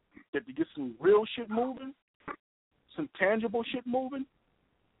that to get some real shit moving, some tangible shit moving,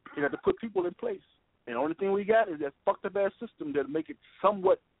 you have to put people in place. And the only thing we got is that fucked up ass system that'll make it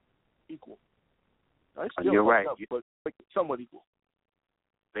somewhat equal. You're right. But make it somewhat equal.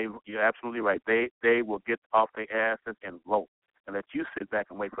 You're absolutely right. They will get off their asses and vote and let you sit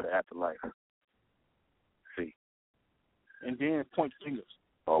back and wait for the afterlife. See. And then point fingers.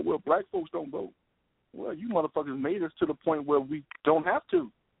 Oh, well, black folks don't vote. Well, you motherfuckers made us to the point where we don't have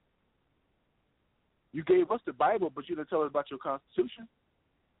to. You gave us the Bible, but you didn't tell us about your Constitution.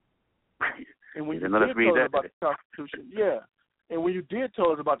 And when you did tell us about the Constitution, and when you did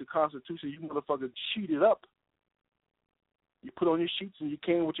tell us about the Constitution, you motherfuckers cheated up. You put on your sheets and you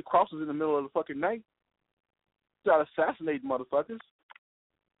came with your crosses in the middle of the fucking night. You start assassinating motherfuckers.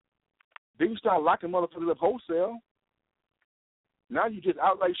 Then you start locking motherfuckers up wholesale. Now you just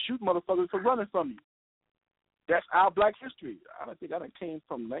outright shoot motherfuckers for running from you. That's our black history. I think I came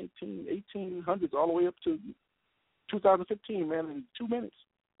from 1800s all the way up to 2015, man, in 2 minutes.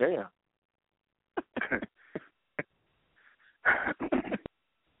 Damn.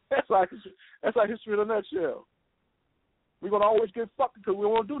 That's our history in a nutshell. We're going to always get fucked because we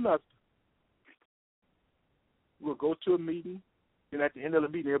won't do nothing. We'll go to a meeting, and at the end of the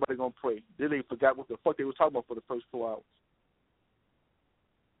meeting, everybody's going to pray. Then they forgot what the fuck they were talking about for the first 4 hours.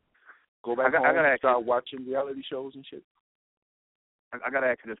 Go back home and start watching reality shows and shit. I got to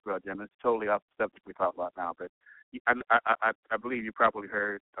ask you this, bro, Jim. It's totally off the subject we talk about now, but I believe you probably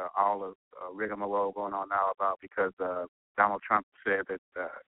heard all the rigmarole going on now about because Donald Trump said that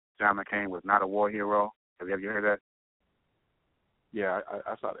John McCain was not a war hero Have you heard that? Yeah,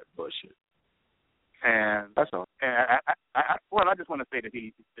 I saw that bullshit. And that's all. And I just want to say that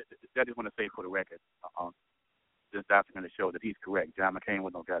I just want to say for the record, this documentary showed that he's correct. John McCain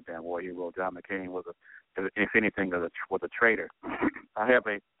was no goddamn war hero. John McCain was if anything, was a traitor. I have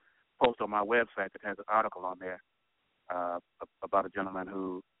a post on my website that has an article on there about a gentleman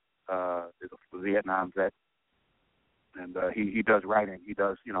who is a Vietnam vet, and he does writing. He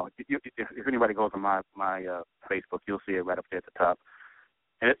does, if anybody goes on my Facebook, you'll see it right up there at the top.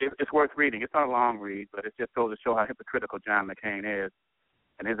 And it's worth reading. It's not a long read, but it just goes to show how hypocritical John McCain is.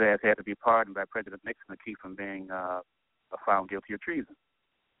 And his ass had to be pardoned by President Nixon to keep from being found guilty of treason.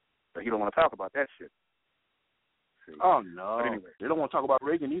 But he don't want to talk about that shit. See? Oh, no. But anyway. They don't want to talk about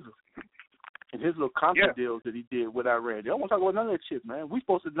Reagan either. And his little contract deals that he did with Iran. They don't want to talk about none of that shit, man. We're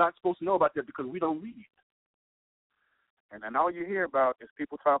not supposed to know about that because we don't read. And all you hear about is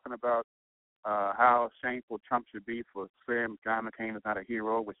people talking about how shameful Trump should be for saying John McCain is not a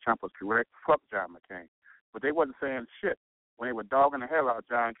hero, which Trump was correct. Fuck John McCain. But they wasn't saying shit when they were dogging the hell out of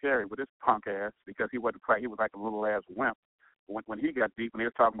John Kerry with his punk ass because he was like a little ass wimp. When he got deep, when they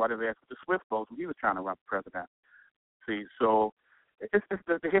were talking about his ass with the Swift boats when he was trying to run for president. See, so it's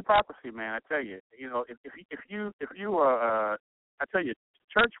the hypocrisy, man. I tell you, I tell you,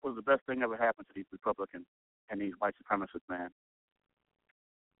 church was the best thing ever happened to these Republicans and these white supremacists, man.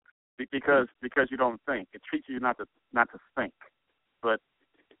 Because you don't think. It teaches you not to think, but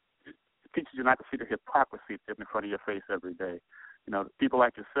it teaches you not to see the hypocrisy that's in front of your face every day. People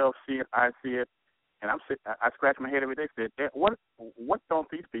like yourself see it, I see it, and I scratch my head every day. Say, what don't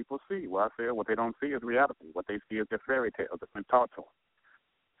these people see? Well, I say what they don't see is reality. What they see is their fairy tales that's been taught to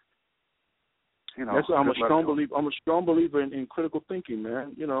them. I'm a strong believer in critical thinking,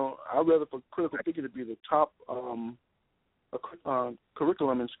 man. I'd rather for critical thinking to be the top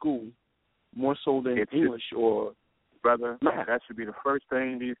curriculum in school, more so than English or. Brother, that should be the first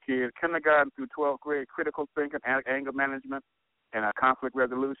thing these kids, kindergarten through 12th grade, critical thinking, anger management, and conflict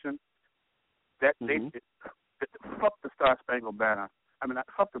resolution. Fuck the Star Spangled Banner. I mean,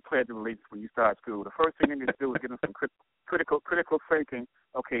 fuck the Pledge of Allegiance when you start school. The first thing you need to do is get them some critical thinking.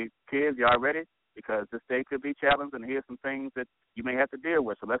 Okay, kids, y'all ready? Because this day could be challenged, and here's some things that you may have to deal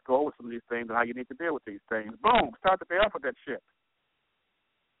with. So let's go over some of these things and how you need to deal with these things. Boom, start the day off with that shit.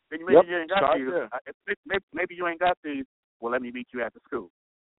 Then maybe you ain't got these. Maybe you ain't got these. Well, let me meet you after school.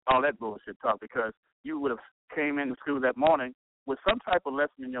 All that bullshit talk, because you would have came into school that morning with some type of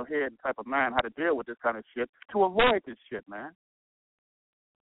lesson in your head and type of mind how to deal with this kind of shit to avoid this shit, man.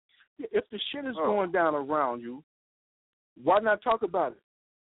 If the shit is going down around you, why not talk about it?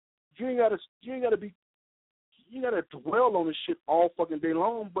 You ain't gotta dwell on this shit all fucking day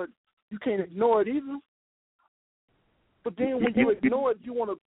long, but you can't ignore it either. But then when you ignore it, you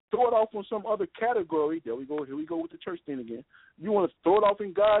want to throw it off on some other category. There we go. Here we go with the church thing again. You want to throw it off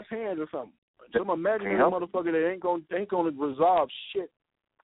in God's hands or something. Just imagine a motherfucker that ain't gonna resolve shit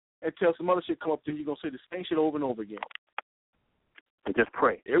until some other shit come up. Then you're gonna say the same shit over and over again. And just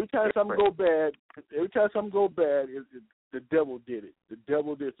pray. Every time something go bad, the devil did it. The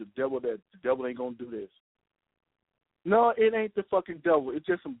devil this, the devil that. The devil ain't gonna do this. No, it ain't the fucking devil. It's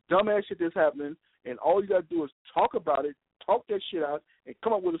just some dumbass shit that's happening, and all you gotta do is talk about it, talk that shit out, and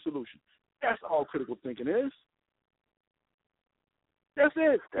come up with a solution. That's all critical thinking is. That's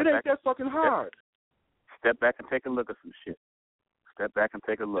it. It ain't that fucking hard. Step back and take a look at some shit. Step back and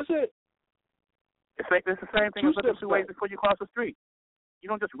take a look. That's it. It's the same thing as looking 2 ways before you cross the street. You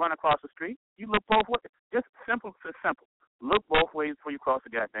don't just run across the street. You look both ways. Just simple. Look both ways before you cross the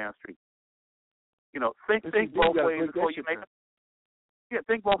goddamn street. Think both ways before you make a. Yeah,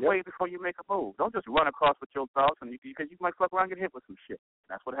 think both ways before you make a move. Don't just run across with your thoughts, because you might fuck around and get hit with some shit.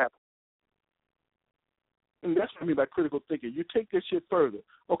 That's what happens. And that's what I mean by critical thinking. You take this shit further.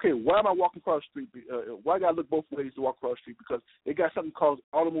 Okay, why am I walking across the street? Why I got to look both ways to walk across the street? Because they got something called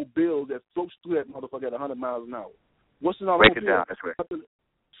automobile that floats through that motherfucker at 100 miles an hour. What's an automobile? Break it down. That's right.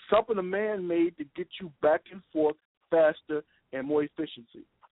 Something a man made to get you back and forth faster and more efficiency.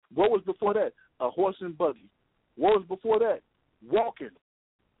 What was before that? A horse and buggy. What was before that? Walking.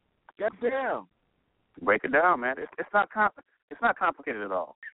 Goddamn. Break it down, man. It's not complicated at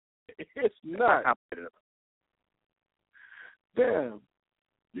all. It's not complicated at all. Damn.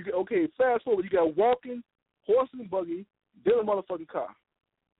 Fast forward. You got walking, horse and buggy, then a motherfucking car.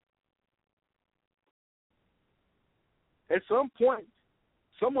 At some point,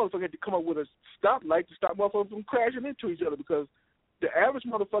 some motherfucker had to come up with a stoplight to stop motherfuckers from crashing into each other, because the average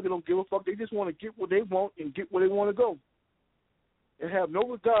motherfucker don't give a fuck. They just want to get what they want and get where they want to go, and have no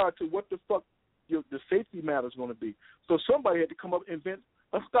regard to what the fuck the safety matter is going to be. So somebody had to come up and invent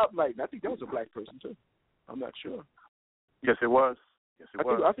a stoplight. And I think that was a black person too. I'm not sure. Yes, it was. I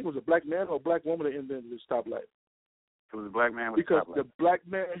think it was a black man or a black woman that invented the stoplight. It was a black man with because a stoplight. The black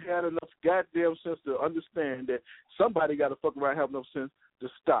man had enough goddamn sense to understand that somebody got to fuck around and have enough sense to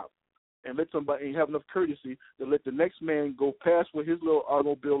stop and let somebody have enough courtesy to let the next man go past with his little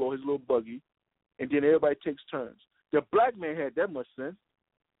automobile or his little buggy, and then everybody takes turns. The black man had that much sense.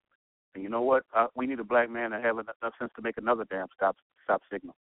 And you know what? We need a black man to have enough sense to make another damn stop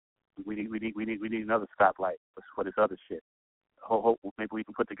signal. We need another stoplight for this other shit. Hope maybe we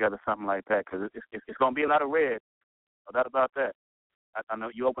can put together something like that, because it's going to be a lot of red. No doubt about that. I know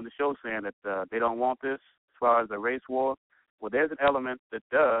you opened the show saying that they don't want this as far as the race war. Well, there's an element that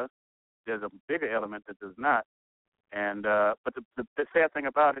does. There's a bigger element that does not. And but the sad thing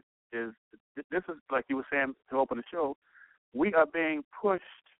about it is this is, like you were saying to open the show, we are being pushed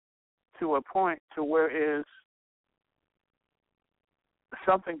to a point to where is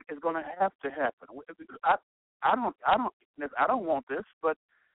something is going to have to happen. I don't want this, but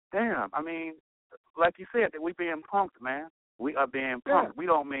damn, I mean, like you said, that we being punked, man. We are being punked. Yeah. We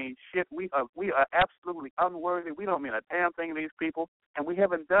don't mean shit. We are absolutely unworthy. We don't mean a damn thing to these people, and we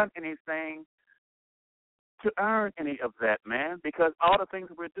haven't done anything to earn any of that, man, because all the things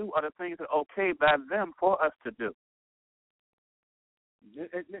we do are the things that are okay by them for us to do.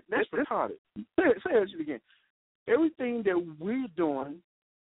 That's retarded. Say that shit again. Everything that we're doing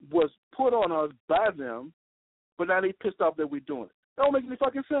was put on us by them, but now they pissed off that we're doing it. That don't make any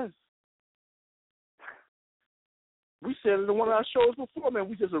fucking sense. We said it in one of our shows before, man,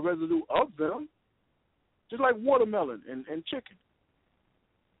 we just a residue of them. Just like watermelon and chicken.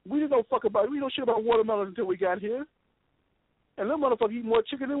 We didn't know shit about watermelon until we got here. And them motherfuckers eat more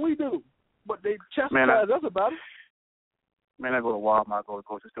chicken than we do. But they chastise us about it. Man, I go to Walmart, I go to the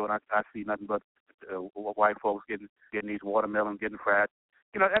grocery store, and I see nothing but white folks getting these watermelons, getting fried.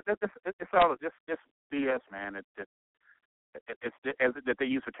 You know, it's all just BS, man. It's that they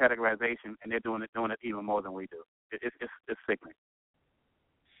use for categorization, and they're doing it even more than we do. It's sickening.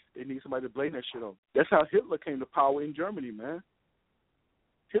 They need somebody to blame that shit on. That's how Hitler came to power in Germany, man.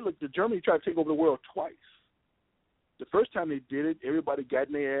 Germany tried to take over the world twice. The first time they did it, everybody got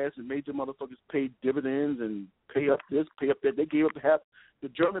in their ass and made the motherfuckers pay dividends and pay up this, pay up that. They gave up half. The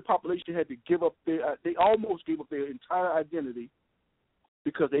German population had to give up they almost gave up their entire identity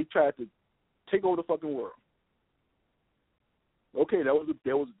because they tried to take over the fucking world. Okay,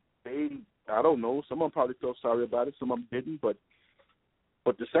 I don't know. Some of them probably felt sorry about it. Some of them didn't. But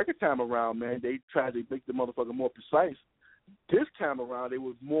the second time around, man, they tried to make the motherfucker more precise. This time around, they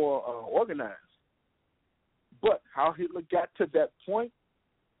was more organized. But how Hitler got to that point,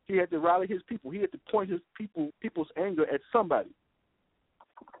 he had to rally his people. He had to point his people's anger at somebody,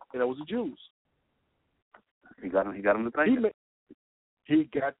 and that was the Jews. He got them to thinking. He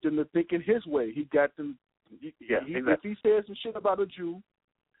got them to thinking his way. He got them. Exactly. If he says some shit about a Jew,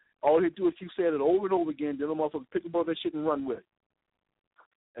 all he do is keep saying it over and over again. Then the motherfucker pick up all that shit and run with it.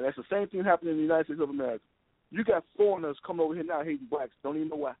 And that's the same thing happening in the United States of America. You got foreigners coming over here now hating blacks. Don't even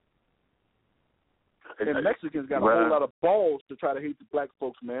know why. And Mexicans got a whole lot of balls to try to hate the black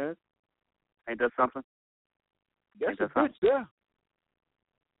folks, man. Ain't that something? That's a bitch there.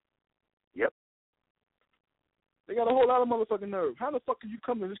 Yep. They got a whole lot of motherfucking nerve. How the fuck can you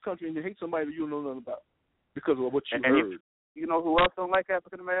come to this country and you hate somebody that you don't know nothing about because of what you heard? You know who else don't like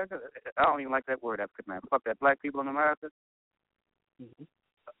African Americans? I don't even like that word, African American. Fuck that. Black people in America.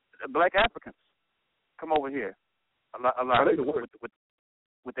 Mm-hmm. Black Africans come over here a lot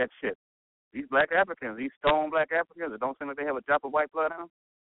with that shit. These black Africans, these stone black Africans that don't seem like they have a drop of white blood in them,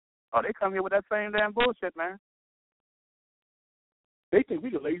 they come here with that same damn bullshit, man. They think we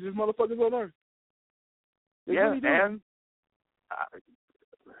the laziest motherfuckers on earth. They really do. And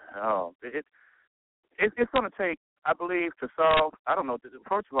it's going to take, I believe, to solve. I don't know.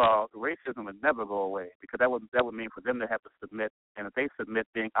 First of all, racism would never go away because that would mean for them to have to submit, and if they submit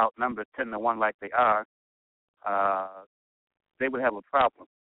being outnumbered 10-1 like they are, they would have a problem.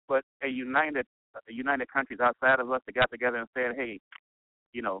 But a united countries outside of us that got together and said, hey,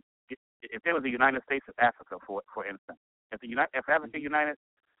 you know, if there was a United States of Africa, for instance, if Africa united,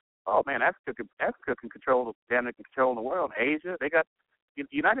 oh man, Africa can control the world. Asia, they got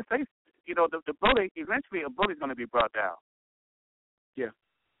United States. You know, the bully, eventually a bully's going to be brought down. Yeah.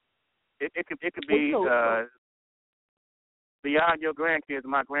 It could be beyond your grandkids,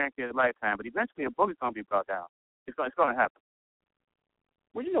 my grandkids' lifetime, but eventually a bully's going to be brought down. It's going to happen.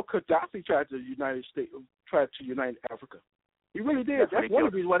 Well, you know, Gaddafi tried to unite Africa. He really did. That's one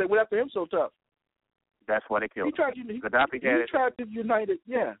of the reasons why they went after him so tough. That's why they killed him. Gaddafi tried to unite it.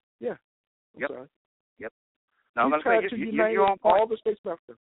 Yeah. Yep. Sorry. Yep. Now, he tried to unite all the states of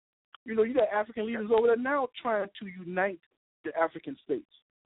Africa. You know, you got African leaders over there now trying to unite the African states.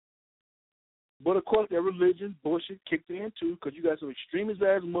 But, of course, their religion, bullshit, kicked in, too, because you got some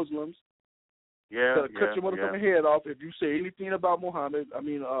extremist-ass Muslims that'll cut your motherfucking head off if you say anything about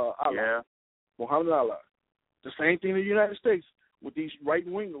Allah. Muhammad Allah. The same thing in the United States with these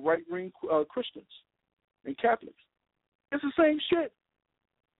right-wing Christians and Catholics. It's the same shit.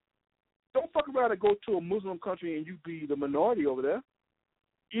 Don't fuck around and go to a Muslim country and you be the minority over there.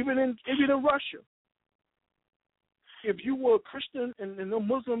 Even in Russia. If you were a Christian and the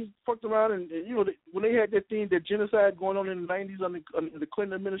Muslims fucked around and you know, when they had that thing, that genocide going on in the 90s under the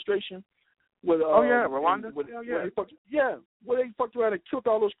Clinton administration. With, Rwanda? Where they fucked around and killed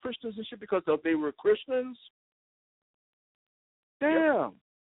all those Christians and shit because they were Christians. Damn. Yep.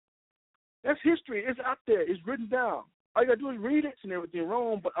 That's history. It's out there. It's written down. All you got to do is read it and everything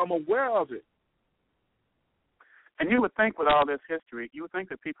wrong, but I'm aware of it. And you would think with all this history, you would think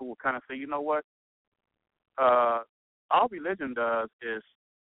that people would kind of say, you know what? All religion does is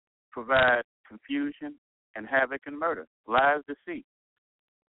provide confusion and havoc and murder, lies, deceit.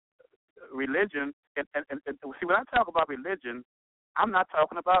 Religion, and see, when I talk about religion, I'm not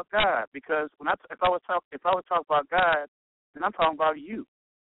talking about God, because if I would talk about God, then I'm talking about you,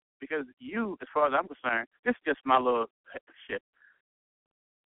 because you, as far as I'm concerned, this is just my little shit.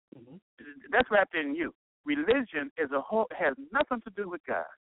 Mm-hmm. That's wrapped in you. Religion as a whole has nothing to do with God.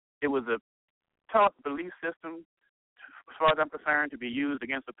 It was a taught belief system, as far as I'm concerned, to be used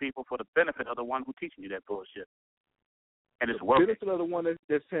against the people for the benefit of the one who's teaching you that bullshit. And it's working. The benefit of the one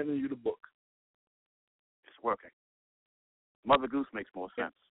that's handing you the book. It's working. Mother Goose makes more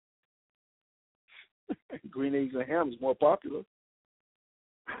sense. Green eggs and ham is more popular.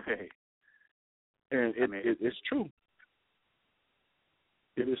 Hey. And it's true.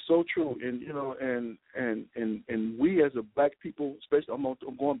 It is so true. And you know, and we as a black people, especially I'm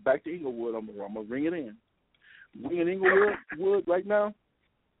going back to Inglewood, I'm gonna ring it in. We in Inglewood right now,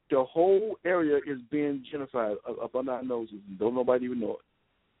 the whole area is being gentrified up under our noses, and don't nobody even know it.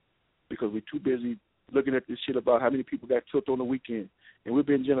 Because we're too busy looking at this shit about how many people got killed on the weekend, and we're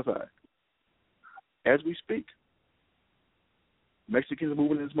being gentrified. As we speak. Mexicans are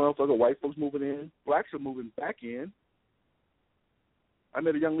moving in this motherfucker, white folks moving in, blacks are moving back in. I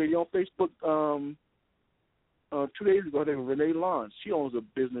met a young lady on Facebook 2 days ago. Her name is Renee Lawrence. She owns a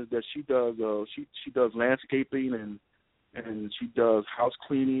business that she does. She does landscaping and she does house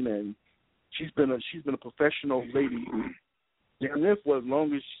cleaning, and she's been a professional lady down there for as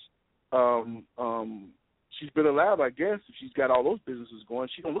long as she's been alive, I guess. She's got all those businesses going.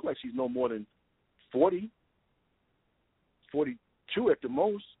 She don't look like she's no more than 40, 42 at the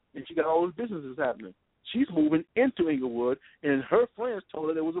most, and she got all those businesses happening. She's moving into Inglewood, and her friends told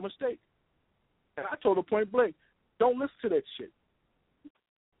her there was a mistake. And I told her point blank, don't listen to that shit.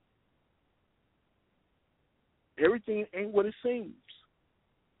 Everything ain't what it seems.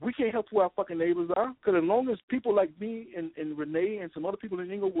 We can't help who our fucking neighbors are, because as long as people like me and Renee and some other people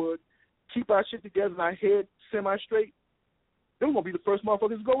in Inglewood keep our shit together and our head semi-straight, they're going to be the first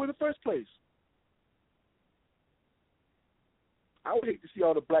motherfuckers to go in the first place. I would hate to see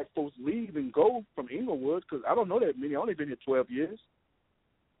all the black folks leave and go from Inglewood, because I don't know that many. I've only been here 12 years.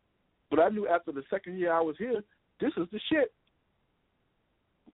 But I knew after the second year I was here, this is the shit.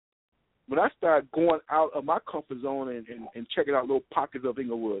 When I started going out of my comfort zone and checking out little pockets of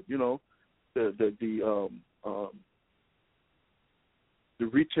Inglewood, you know, the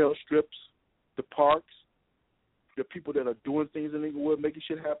retail strips, the parks, the people that are doing things in Inglewood, making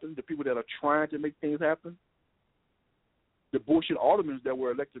shit happen, the people that are trying to make things happen, the bullshit aldermen that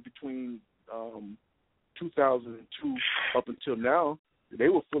were elected between 2002 up until now, they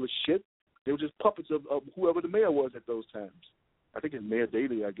were full of shit. They were just puppets of whoever the mayor was at those times. I think it's Mayor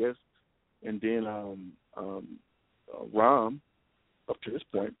Daley, I guess. And then Rahm, up to this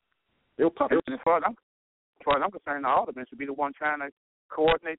point, they were puppets. As far as I'm concerned, the aldermen should be the one trying to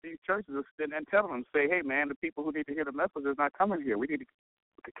coordinate these churches and tell them, say, hey, man, the people who need to hear the message is not coming here. We need to,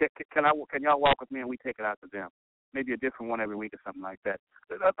 can y'all walk with me and we take it out to them? Maybe a different one every week or something like that.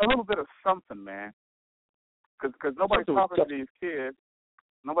 A little bit of something, man. Because nobody's talking to these kids.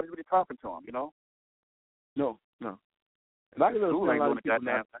 Nobody's really talking to them, you know? No. And I can understand a lot of people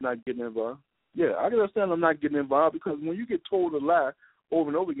not getting involved. Yeah, I can understand them not getting involved, because when you get told a lie over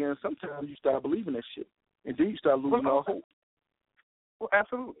and over again, sometimes you start believing that shit. And then you start losing all hope. Well,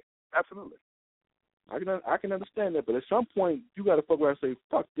 absolutely. I can understand that, but at some point, you got to fuck around and say,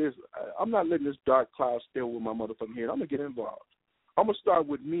 fuck this. I'm not letting this dark cloud stay over my motherfucking head. I'm going to get involved. I'm going to start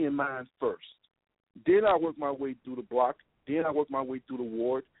with me and mine first. Then I work my way through the block. Then I work my way through the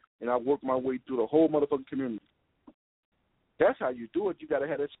ward. And I work my way through the whole motherfucking community. That's how you do it. You got to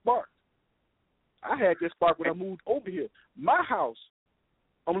have that spark. I had that spark when I moved over here. My house,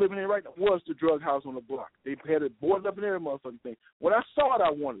 I'm living in right now, was the drug house on the block. They had it boarded up in every motherfucking thing. When I saw it,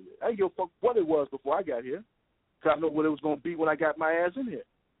 I wanted it. I didn't give a fuck what it was before I got here, because I know what it was going to be when I got my ass in here.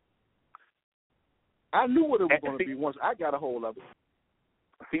 I knew what it was going to be once I got a hold of it.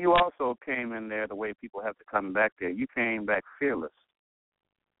 See, you also came in there the way people have to come back there. You came back fearless,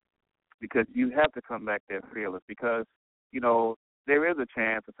 because you have to come back there fearless, because, you know, there is a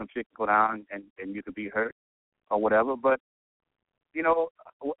chance that some shit can go down and you could be hurt or whatever. But, you know,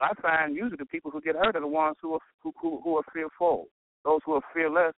 I find usually the people who get hurt are the ones who are fearful. Those who are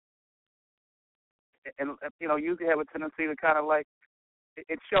fearless, and you know, usually have a tendency to kind of like,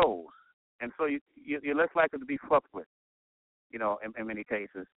 it shows. And so you're less likely to be fucked with, you know, in many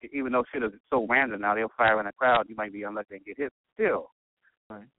cases. Even though shit is so random now, they'll fire in a crowd, you might be unlucky and get hit still.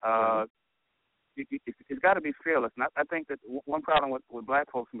 Right. It's got to be fearless. And I think that one problem with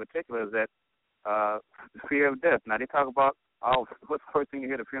black folks in particular is that fear of death. Now, they talk about, oh, what's the first thing you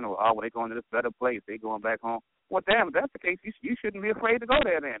hear at a funeral? Oh, well, they're going to this better place. They're going back home. Well, damn, if that's the case, you shouldn't be afraid to go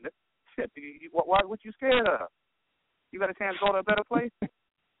there then. Shit, what you scared of? You got a chance to go to a better place?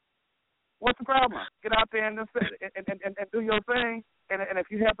 What's the problem? Get out there and do your thing. And if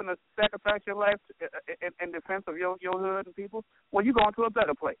you happen to sacrifice your life in defense of your hood and people, well, you're going to a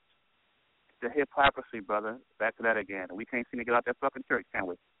better place. The hypocrisy, brother. Back to that again. We can't seem to get out that fucking church, can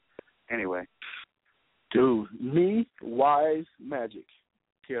we? Anyway. Dude, me, wise magic.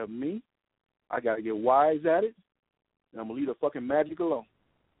 Care of me. I got to get wise at it, and I'm going to leave the fucking magic alone.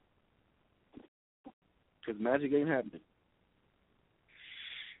 Because magic ain't happening.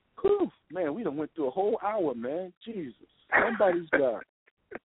 Whew, man, we done went through a whole hour, man. Jesus. Somebody's God.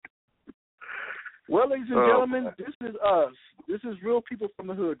 Well, ladies and gentlemen, this is us. This is Real People from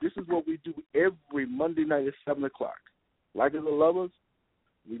the Hood. This is what we do every Monday night at 7 o'clock. Like as the lovers,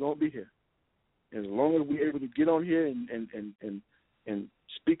 we're going to be here. And as long as we're able to get on here and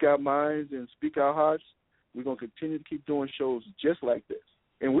speak our minds and speak our hearts, we're going to continue to keep doing shows just like this.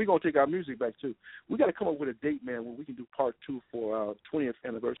 And we're going to take our music back, too. We got to come up with a date, man, where we can do part 2 for our 20th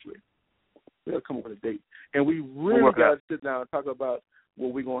anniversary. We got to come up with a date. And we really got to sit down and talk about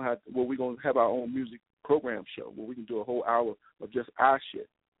where we're going to have our own music program show, where we can do a whole hour of just our shit.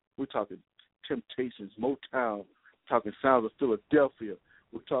 We're talking Temptations, Motown, talking sounds of Philadelphia.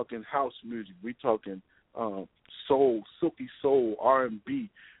 We're talking house music. We're talking soul, silky soul, R&B.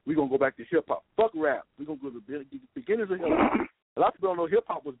 We're going to go back to hip-hop. Fuck rap. We're going to go to the beginners of hip-hop. A lot of people don't know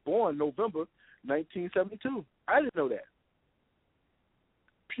hip-hop was born November 1972. I didn't know that.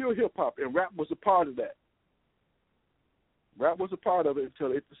 Pure hip-hop, and rap was a part of that. Rap was a part of it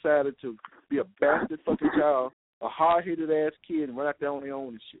until it decided to be a bastard fucking child, a hard-headed ass kid, and run out there on their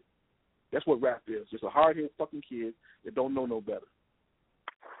own and shit. That's what rap is. Just a hard-headed fucking kid that don't know no better.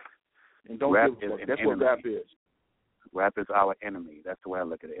 And don't give a fuck. That's what rap is. Rap is our enemy. That's the way I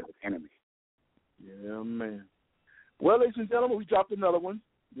look at it. It's an enemy. Yeah, man. Well, ladies and gentlemen, we dropped another one.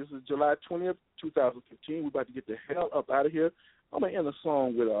 This is July 20th, 2015. We're about to get the hell up out of here. I'm going to end the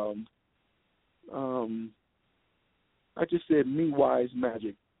song with, I just said Me Wise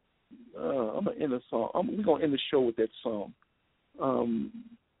Magic. I'm going to end the song. We're going to end the show with that song. I'm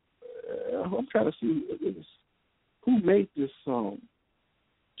trying to see who made this song.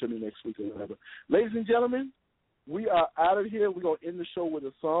 To me next week or whatever. Ladies and gentlemen, we are out of here. We're going to end the show with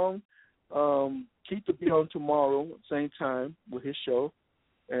a song. Keith will be on tomorrow, same time, with his show.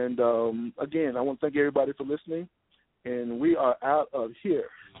 And, again, I want to thank everybody for listening. And we are out of here.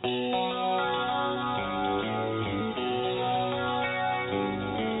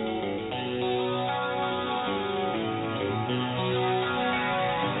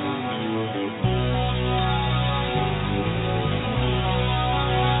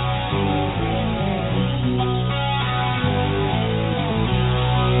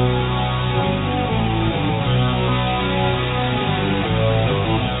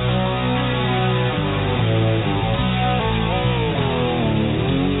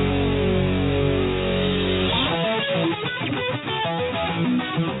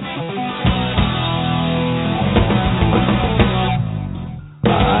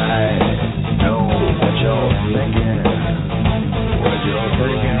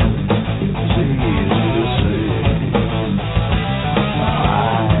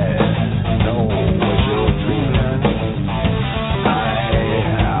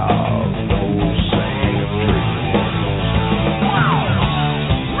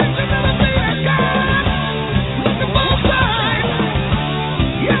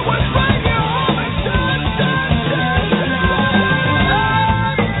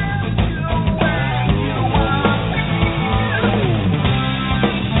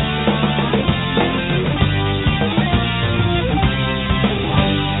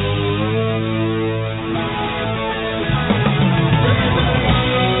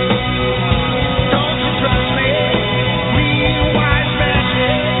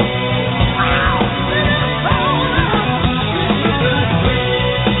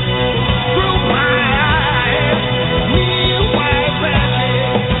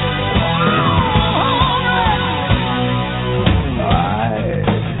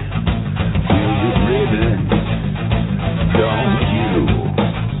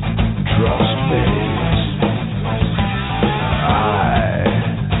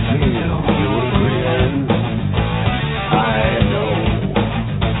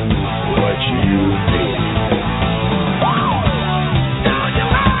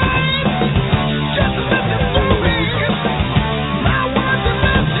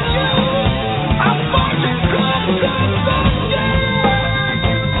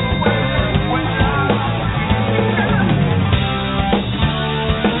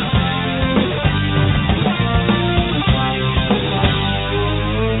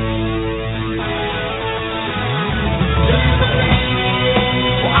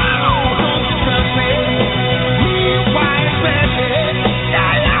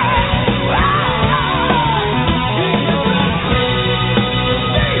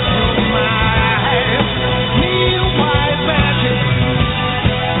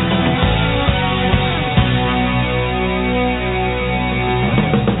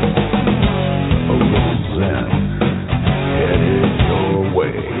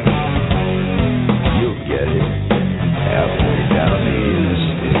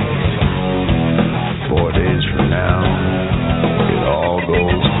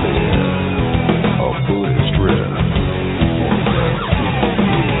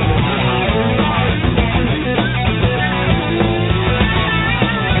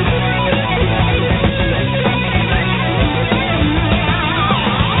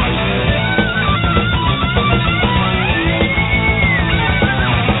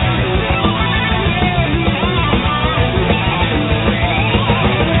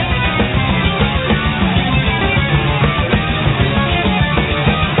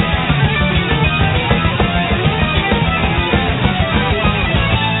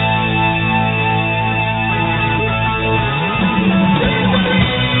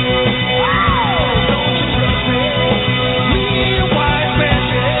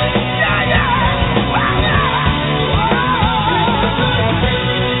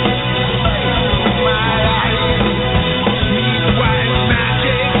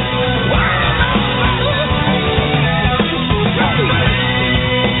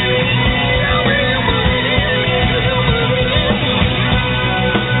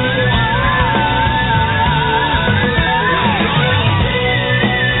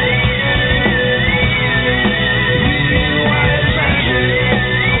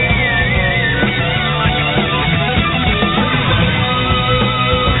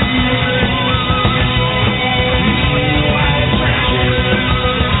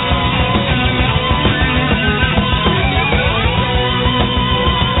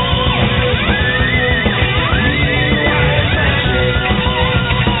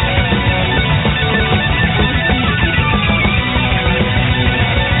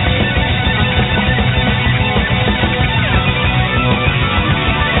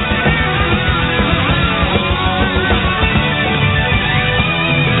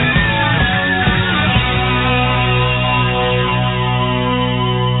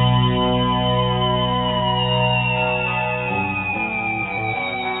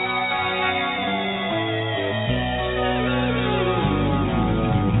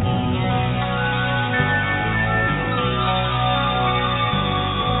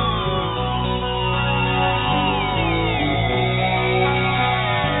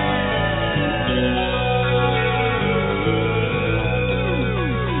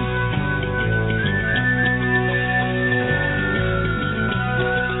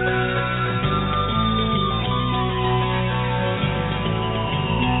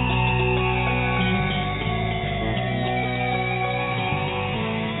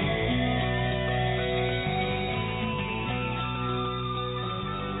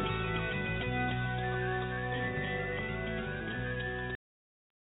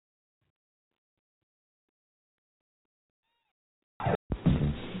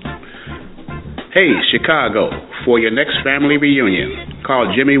 Hey, Chicago, for your next family reunion, call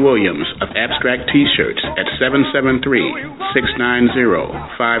Jimmy Williams of Abstract T-Shirts at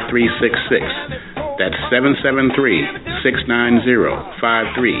 773-690-5366. That's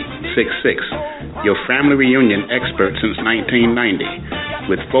 773-690-5366. Your family reunion expert since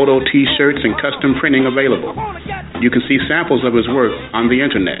 1990, with photo T-shirts and custom printing available. You can see samples of his work on the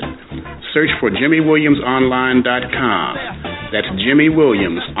internet. Search for JimmyWilliamsOnline.com. That's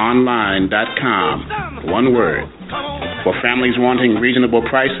JimmyWilliamsOnline.com. One word. For families wanting reasonable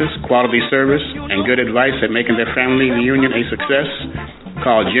prices, quality service, and good advice at making their family reunion a success,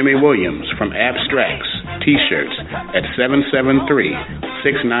 call Jimmy Williams from Abstracts T-Shirts at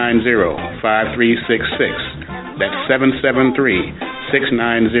 773-690-5366. That's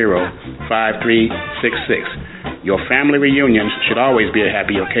 773-690-5366. Your family reunions should always be a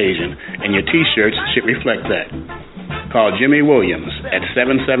happy occasion, and your T-shirts should reflect that. Call Jimmy Williams at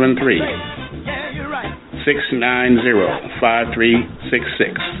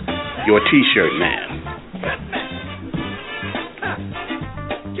 773-690-5366. Your T-shirt man.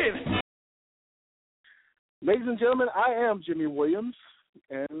 Ladies and gentlemen, I am Jimmy Williams,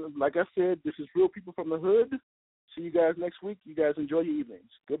 and like I said, this is Real People from the Hood. See you guys next week. You guys enjoy your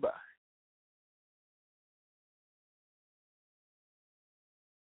evenings. Goodbye.